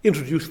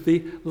 introduced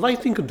the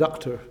lightning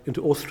conductor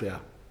into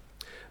Austria.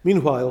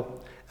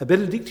 Meanwhile, a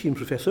Benedictine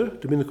professor,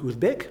 Dominicus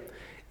Beck,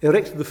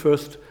 erected the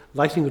first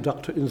lightning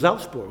conductor in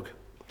Salzburg.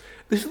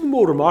 This is the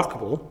more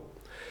remarkable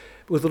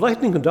because the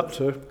lightning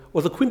conductor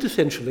was a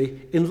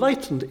quintessentially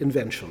enlightened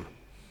invention,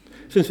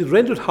 since it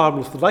rendered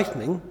harmless the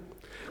lightning,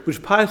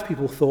 which pious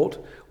people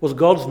thought was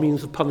God's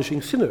means of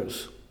punishing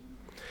sinners.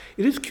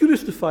 It is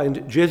curious to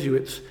find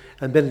Jesuits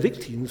and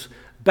Benedictines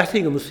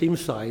batting on the same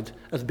side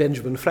as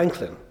Benjamin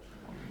Franklin.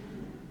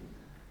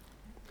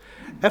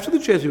 After the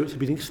Jesuits had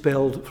been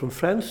expelled from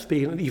France,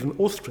 Spain, and even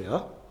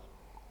Austria,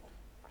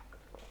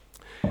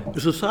 the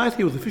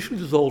society was officially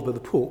dissolved by the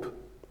Pope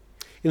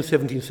in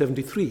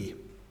 1773.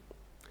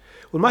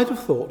 One might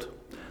have thought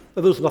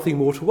that there was nothing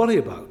more to worry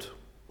about.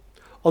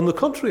 On the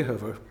contrary,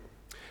 however,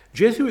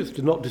 Jesuits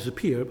did not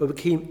disappear, but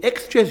became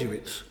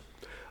ex-Jesuits,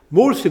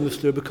 more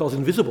sinister because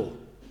invisible.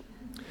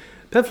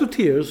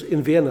 Pamphleteers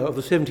in Vienna of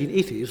the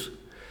 1780s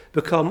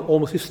become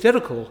almost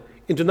hysterical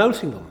in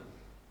denouncing them.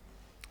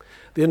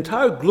 The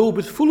entire globe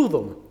is full of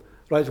them,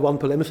 writes one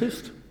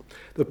polemicist.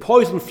 They're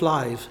poison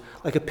flies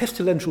like a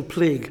pestilential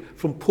plague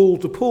from pole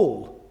to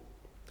pole.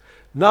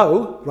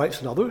 Now,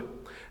 writes another,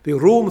 they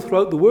roam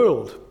throughout the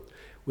world,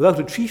 without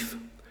a chief,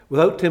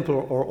 without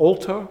temple or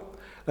altar,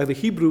 like the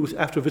Hebrews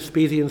after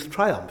Vespasian's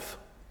triumph,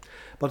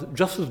 but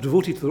just as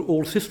devoted to their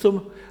old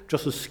system,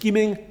 just as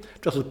scheming,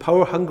 just as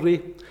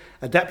power-hungry,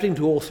 adapting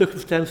to all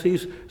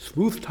circumstances,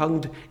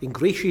 smooth-tongued,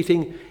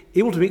 ingratiating,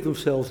 able to make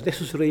themselves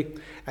necessary,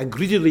 and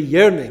greedily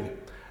yearning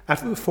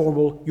after the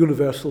formal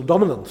universal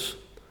dominance.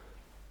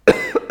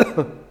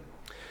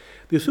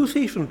 The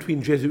association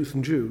between Jesuits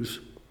and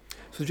Jews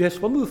suggests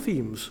one of the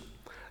themes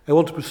I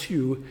want to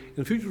pursue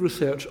in future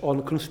research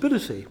on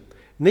conspiracy,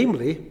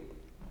 namely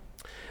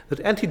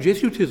that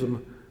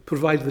anti-Jesuitism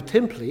provides the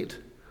template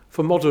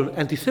for modern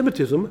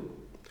anti-Semitism,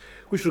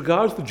 which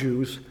regards the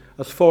Jews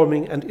as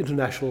forming an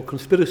international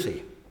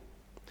conspiracy.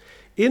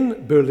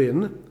 In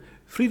Berlin,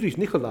 Friedrich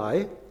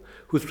Nicolai,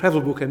 whose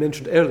travel book I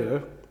mentioned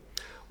earlier,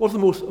 was the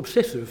most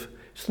obsessive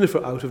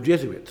sniffer out of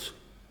Jesuits.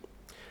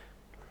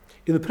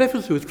 In the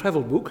preface to his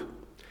travel book,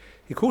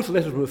 he quotes a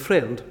letter from a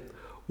friend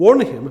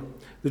warning him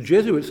the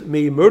Jesuits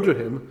may murder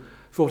him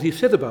for what he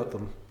said about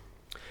them.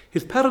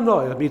 His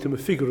paranoia made him a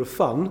figure of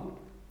fun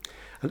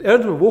and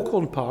earned him a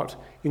walk-on part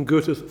in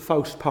Goethe's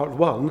Faust Part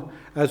 1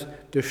 as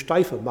der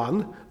steife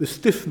Mann, the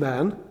stiff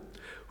man,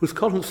 whose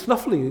content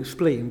snufflingly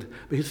explained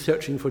by his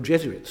searching for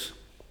Jesuits.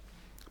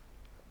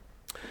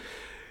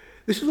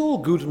 This is all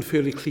good and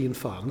fairly clean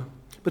fun,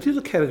 but it is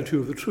a caricature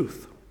of the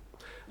truth.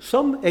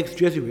 Some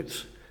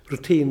ex-Jesuits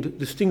retained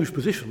distinguished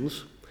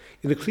positions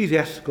in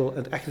ecclesiastical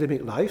and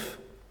academic life,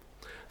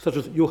 such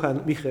as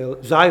Johann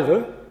Michael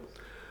Seiler,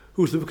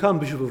 who was to become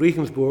Bishop of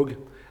Regensburg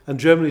and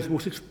Germany's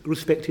most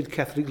respected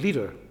Catholic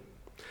leader.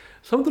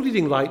 Some of the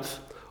leading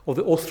lights of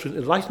the Austrian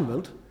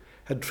Enlightenment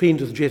had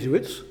trained as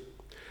Jesuits,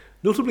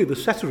 notably the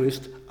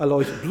satirist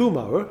Alois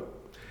Blumauer,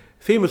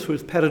 famous for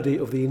his parody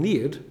of the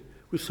Aeneid,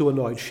 which so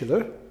annoyed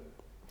Schiller.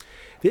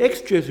 The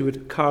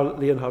ex-Jesuit Karl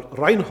Leonhard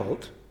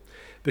Reinhold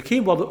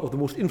became one of the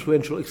most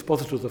influential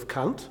expositors of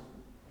Kant,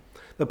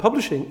 then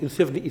publishing in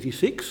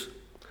 1786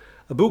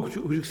 a book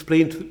which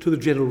explained to the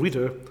general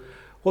reader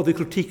what the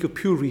critique of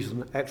pure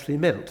reason actually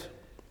meant.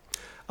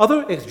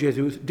 Other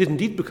ex-Jesuits did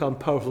indeed become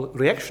powerful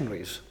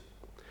reactionaries.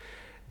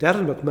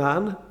 Darren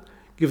McMahon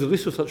gives a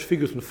list of such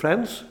figures in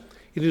France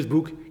in his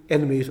book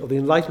Enemies of the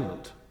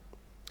Enlightenment.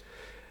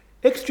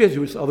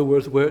 Ex-Jesuits, in other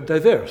words, were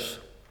diverse,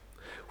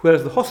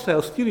 whereas the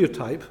hostile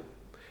stereotype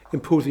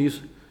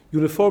imposes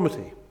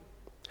uniformity.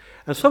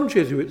 And some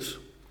Jesuits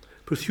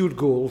pursued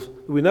goals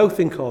that we now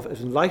think of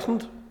as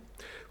enlightened,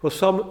 while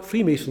some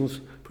Freemasons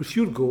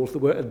pursued goals that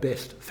were at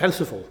best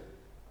fanciful.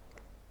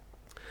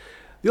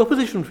 The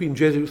opposition between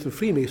Jesuits and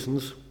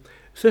Freemasons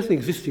certainly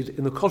existed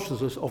in the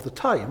consciousness of the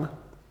time,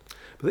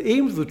 but the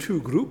aims of the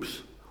two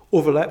groups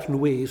overlapped in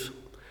ways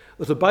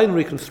that a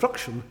binary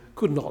construction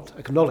could not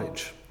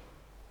acknowledge.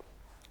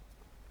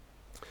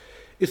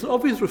 It's an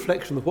obvious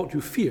reflection that what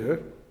you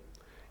fear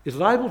is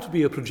liable to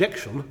be a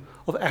projection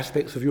of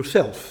aspects of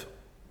yourself.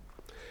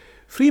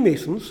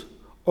 Freemasons,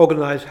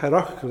 organized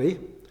hierarchically,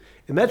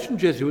 imagine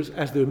Jesuits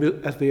as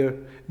their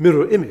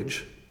mirror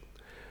image,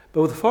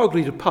 but with far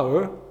greater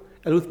power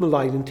and with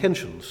malign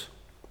intentions.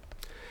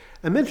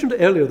 I mentioned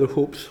earlier their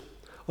hopes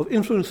of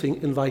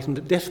influencing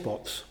enlightened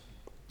despots.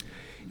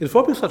 In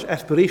forming such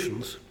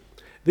aspirations,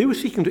 they were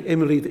seeking to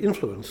emulate the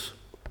influence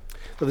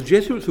that the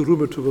Jesuits were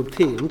rumoured to have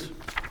obtained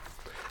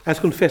as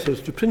confessors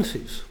to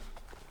princes.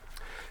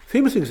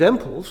 Famous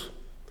examples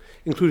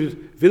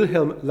included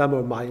Wilhelm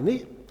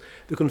Lamormaini,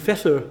 the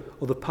confessor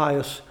of the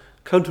pious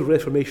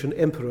Counter-Reformation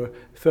Emperor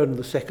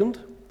Ferdinand II,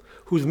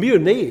 whose mere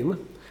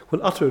name,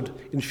 when uttered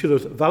in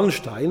Schiller's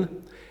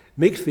Wallenstein,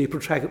 makes the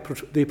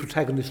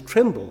protagonist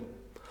tremble,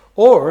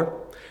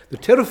 or the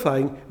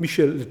terrifying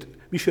Michel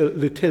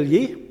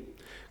Letellier,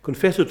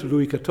 confessor to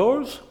Louis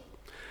XIV,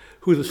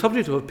 who is the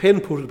subject of a pen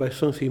quoted by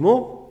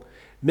Saint-Simon,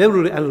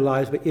 memorably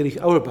analysed by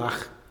Erich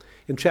Auerbach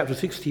in chapter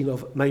 16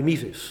 of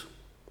Mimesis.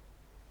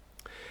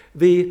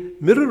 The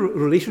mirror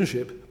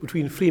relationship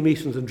between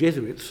Freemasons and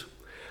Jesuits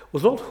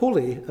was not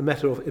wholly a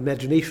matter of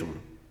imagination.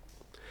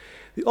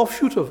 The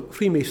offshoot of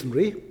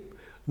Freemasonry,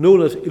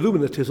 known as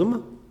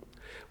Illuminatism,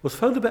 was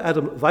founded by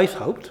Adam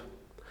Weishaupt,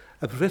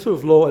 a professor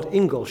of law at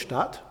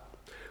Ingolstadt,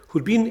 who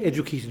had been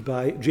educated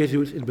by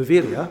Jesuits in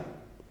Bavaria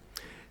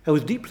and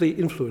was deeply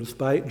influenced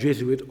by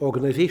Jesuit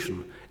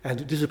organization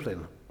and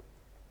discipline.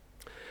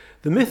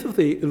 The myth of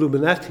the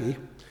Illuminati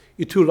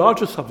is too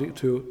large a subject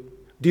to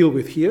deal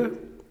with here.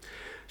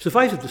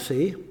 Suffice it to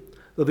say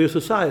that their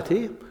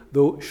society,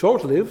 though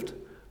short-lived,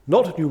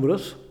 not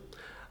numerous,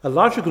 and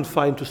largely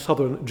confined to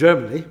southern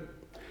Germany,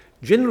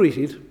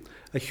 generated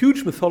a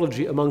huge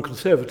mythology among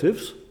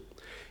conservatives,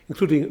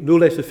 including no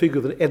less a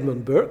figure than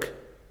Edmund Burke,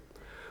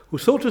 who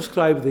sought to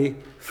ascribe the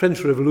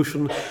French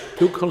Revolution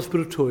to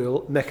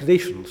conspiratorial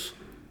machinations.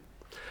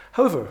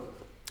 However,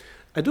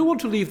 I don't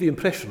want to leave the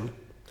impression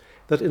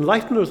that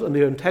enlighteners and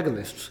their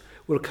antagonists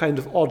were a kind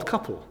of odd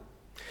couple,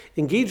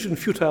 engaged in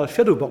futile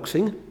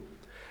shadowboxing,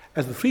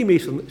 as the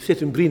Freemason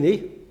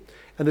Settembrini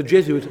and the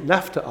Jesuit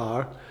Nafta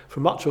are for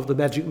much of the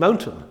Magic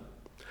Mountain,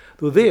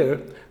 though there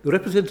the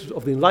representative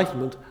of the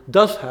Enlightenment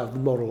does have the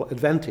moral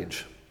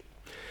advantage.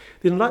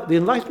 The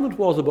Enlightenment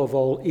was, above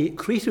all, a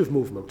creative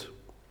movement,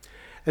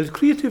 and its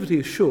creativity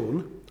is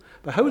shown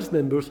by how its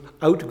members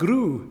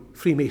outgrew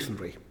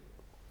Freemasonry.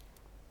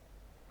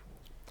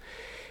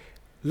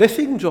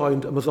 Lessing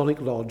joined a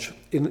Masonic lodge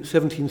in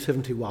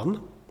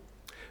 1771,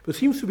 but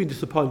seems to have been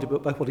disappointed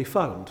by what he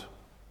found.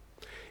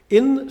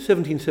 In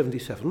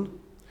 1777,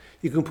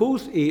 he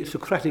composed a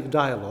Socratic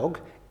dialogue,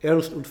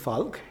 Ernst und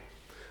Falk,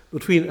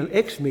 between an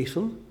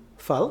ex-Mason,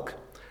 Falk,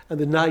 and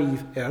the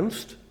naive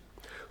Ernst,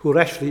 who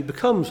rashly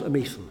becomes a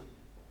Mason.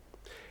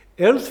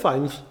 Ernst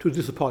finds, to his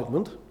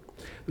disappointment,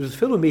 that his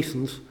fellow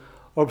Masons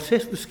are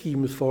obsessed with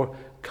schemes for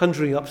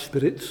conjuring up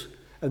spirits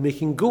and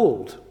making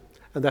gold,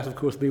 and that, of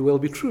course, may well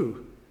be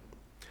true.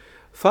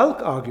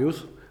 Falk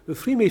argues that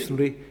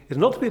Freemasonry is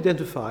not to be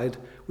identified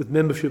with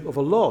membership of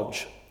a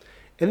lodge,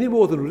 any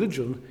more than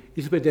religion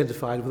is to be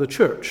identified with a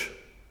church.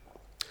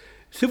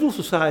 Civil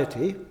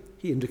society,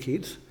 he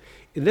indicates,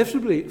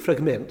 inevitably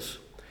fragments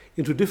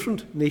into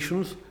different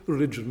nations,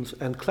 religions,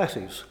 and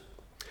classes.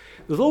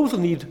 There's always a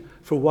need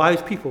for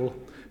wise people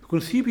who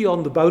can see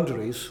beyond the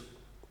boundaries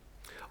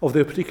of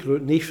their particular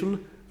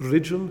nation,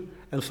 religion,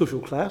 and social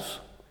class,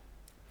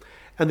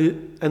 and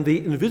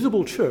the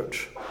invisible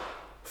church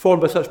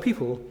formed by such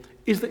people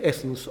is the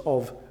essence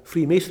of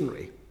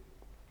Freemasonry.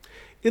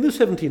 In the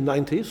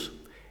 1790s,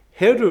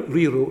 Herder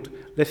rewrote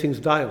Lessing's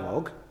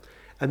dialogue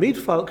and made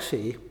Falk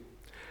say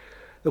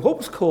that what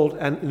was called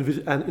an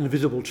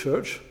invisible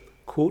church,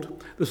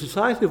 quote, the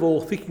society of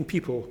all thinking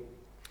people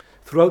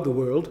throughout the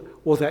world,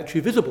 was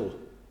actually visible.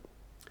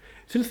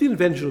 Since the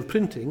invention of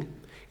printing,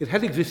 it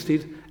had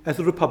existed as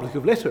a republic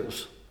of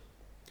letters,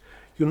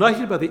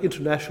 united by the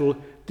international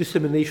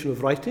dissemination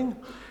of writing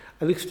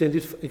and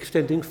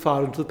extending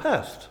far into the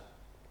past.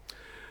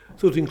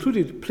 So it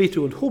included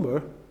Plato and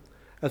Homer,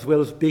 as well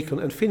as Bacon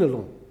and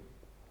Fénelon.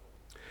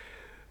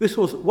 This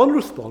was one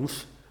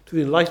response to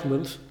the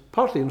Enlightenment's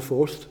partly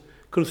enforced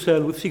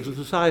concern with secret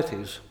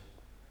societies.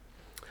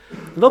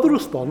 Another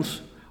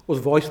response was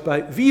voiced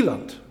by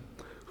Wieland,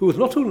 who was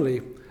not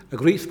only a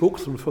great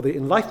spokesman for the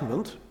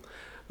Enlightenment,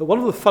 but one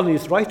of the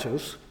funniest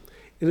writers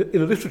in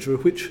a literature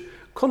which,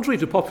 contrary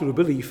to popular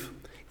belief,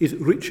 is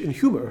rich in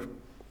humour.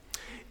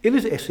 In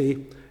his essay,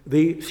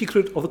 The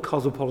Secret of the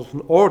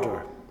Cosmopolitan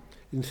Order,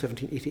 in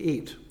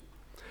 1788.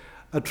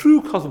 A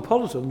true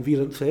cosmopolitan,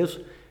 Wieland says,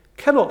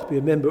 cannot be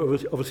a member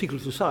of a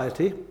secret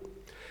society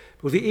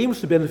because he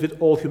aims to benefit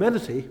all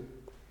humanity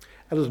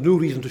and has no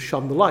reason to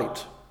shun the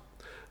light,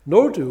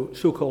 nor do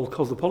so-called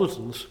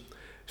cosmopolitans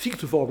seek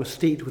to form a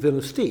state within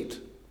a state,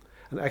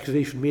 an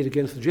accusation made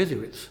against the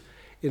Jesuits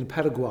in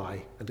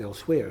Paraguay and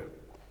elsewhere.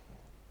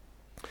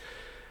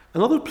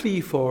 Another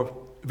plea for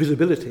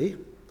visibility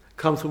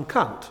comes from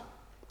Kant,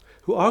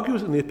 who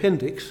argues in the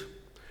appendix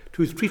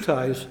to his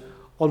treatise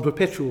On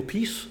Perpetual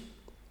Peace,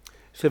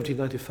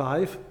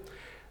 1795,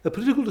 that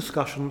political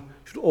discussion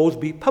should always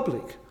be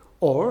public,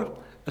 or,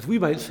 as we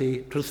might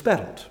say,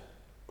 transparent.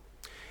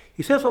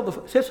 He sets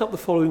up the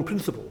following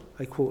principle,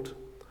 I quote,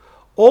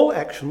 all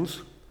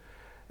actions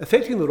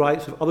affecting the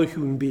rights of other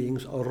human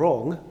beings are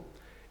wrong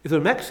if their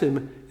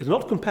maxim is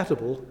not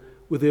compatible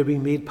with their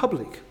being made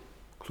public,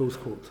 close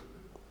quote.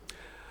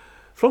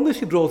 From this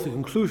he draws the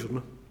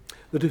conclusion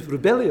that if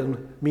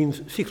rebellion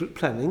means secret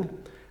planning,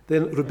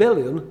 then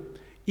rebellion,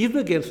 even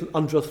against an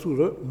unjust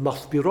ruler,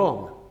 must be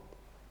wrong.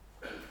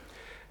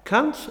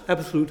 Kant's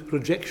absolute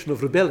rejection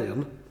of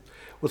rebellion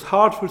was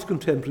hard for his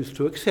contemporaries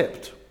to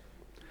accept.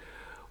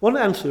 One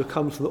answer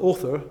comes from the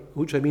author,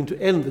 which I mean to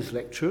end this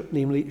lecture,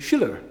 namely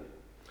Schiller,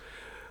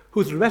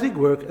 whose dramatic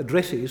work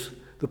addresses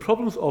the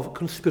problems of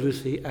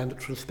conspiracy and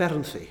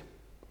transparency.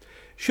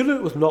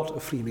 Schiller was not a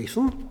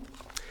Freemason,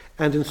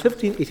 and in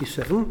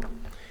 1787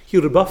 he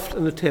rebuffed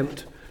an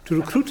attempt to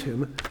recruit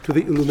him to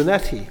the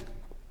Illuminati.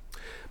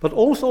 But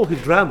almost all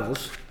his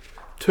dramas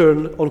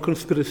turn on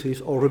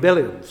conspiracies or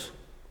rebellions.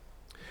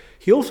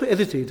 He also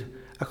edited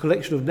a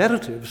collection of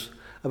narratives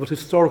about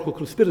historical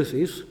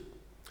conspiracies,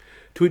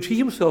 to which he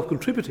himself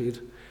contributed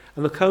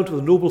an account of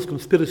the nobles'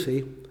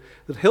 conspiracy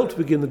that helped to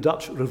begin the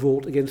Dutch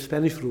revolt against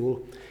Spanish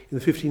rule in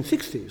the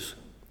 1560s.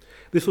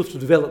 This was to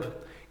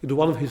develop into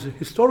one of his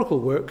historical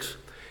works,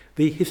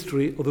 The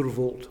History of the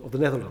Revolt of the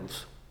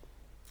Netherlands.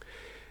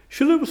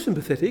 Schiller was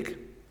sympathetic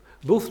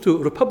both to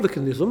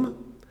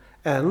republicanism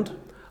and,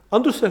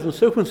 under certain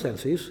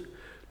circumstances,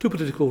 to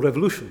political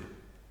revolution.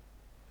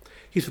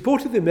 He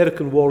supported the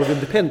American War of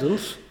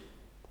Independence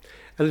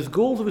and his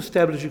goals of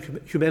establishing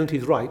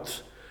humanity's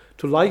rights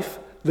to life,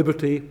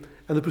 liberty,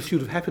 and the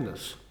pursuit of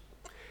happiness.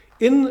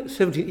 In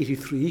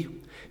 1783,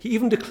 he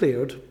even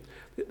declared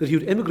that he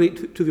would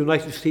emigrate to the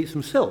United States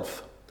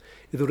himself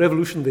if the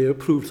revolution there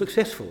proved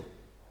successful.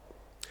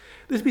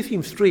 This may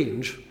seem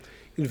strange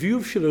in view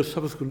of Schiller's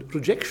subsequent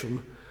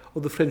rejection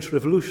of the French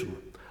Revolution,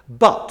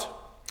 but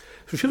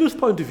from Schiller's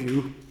point of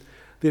view,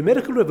 the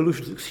American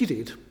Revolution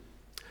succeeded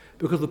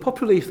because the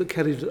populace that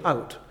carried it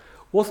out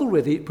was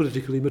already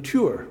politically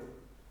mature.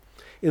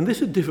 In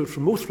this it differed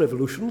from most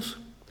revolutions,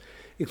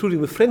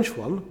 including the French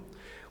one,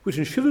 which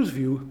in Schiller's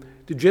view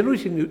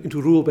degenerated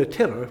into rule by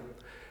terror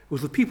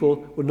because the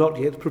people were not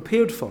yet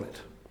prepared for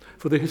it,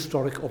 for their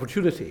historic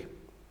opportunity.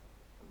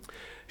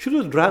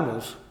 Schiller's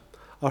dramas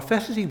are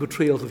fascinating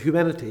portrayals of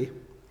humanity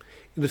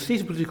in a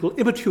state of political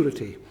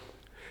immaturity,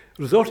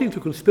 resorting to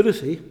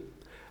conspiracy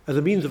as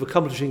a means of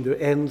accomplishing their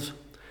ends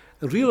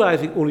and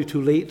realizing only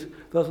too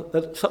late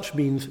that such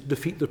means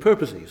defeat their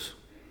purposes.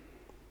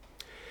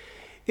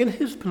 In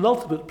his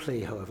penultimate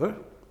play, however,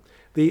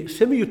 the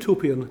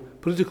semi-utopian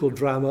political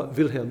drama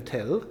Wilhelm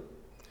Tell,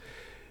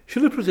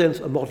 Schiller presents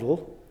a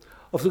model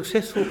of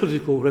successful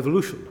political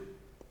revolution.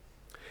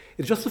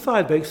 It's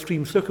justified by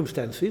extreme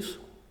circumstances,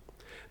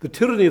 the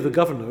tyranny of the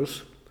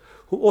governors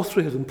whom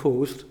Austria has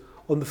imposed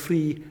on the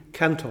free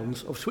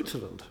cantons of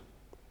Switzerland.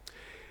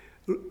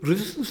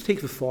 Resistance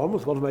takes the form,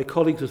 as one of my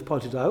colleagues has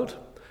pointed out,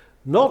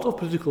 not of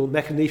political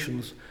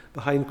machinations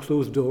behind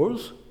closed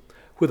doors,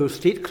 whether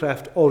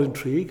statecraft or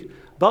intrigue,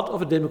 but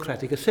of a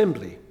democratic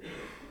assembly.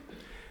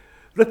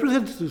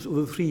 Representatives of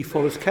the three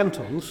forest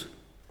cantons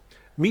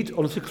meet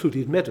on a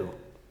secluded meadow.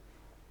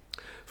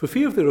 For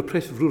fear of their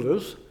oppressive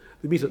rulers,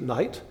 they meet at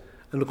night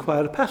and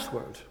require a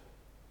password.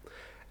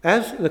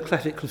 As in a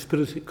classic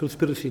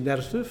conspiracy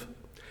narrative,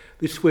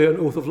 they swear an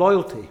oath of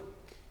loyalty.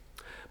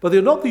 But they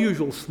are not the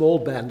usual small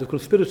band of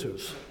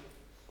conspirators.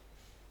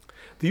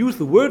 They use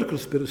the word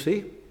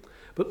conspiracy,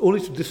 but only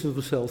to distance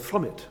themselves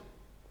from it.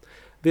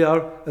 They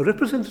are a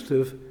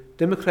representative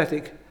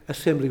democratic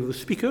assembly with a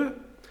speaker,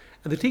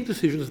 and they take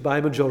decisions by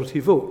majority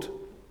vote.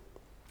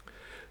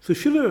 So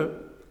Schiller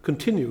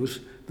continues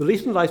the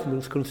late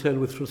Enlightenment's concern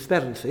with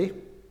transparency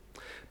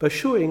by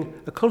showing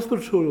a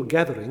conspiratorial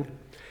gathering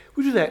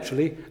which is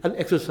actually an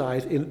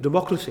exercise in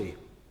democracy.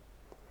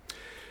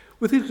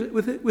 With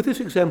this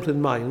example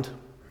in mind,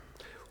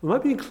 we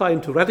might be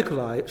inclined to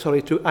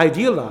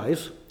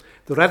idealize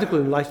the radical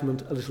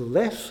Enlightenment a little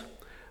less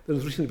than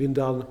has recently been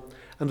done,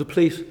 and to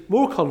place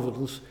more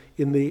confidence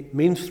in the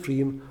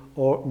mainstream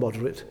or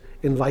moderate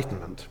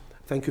Enlightenment.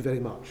 Thank you very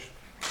much.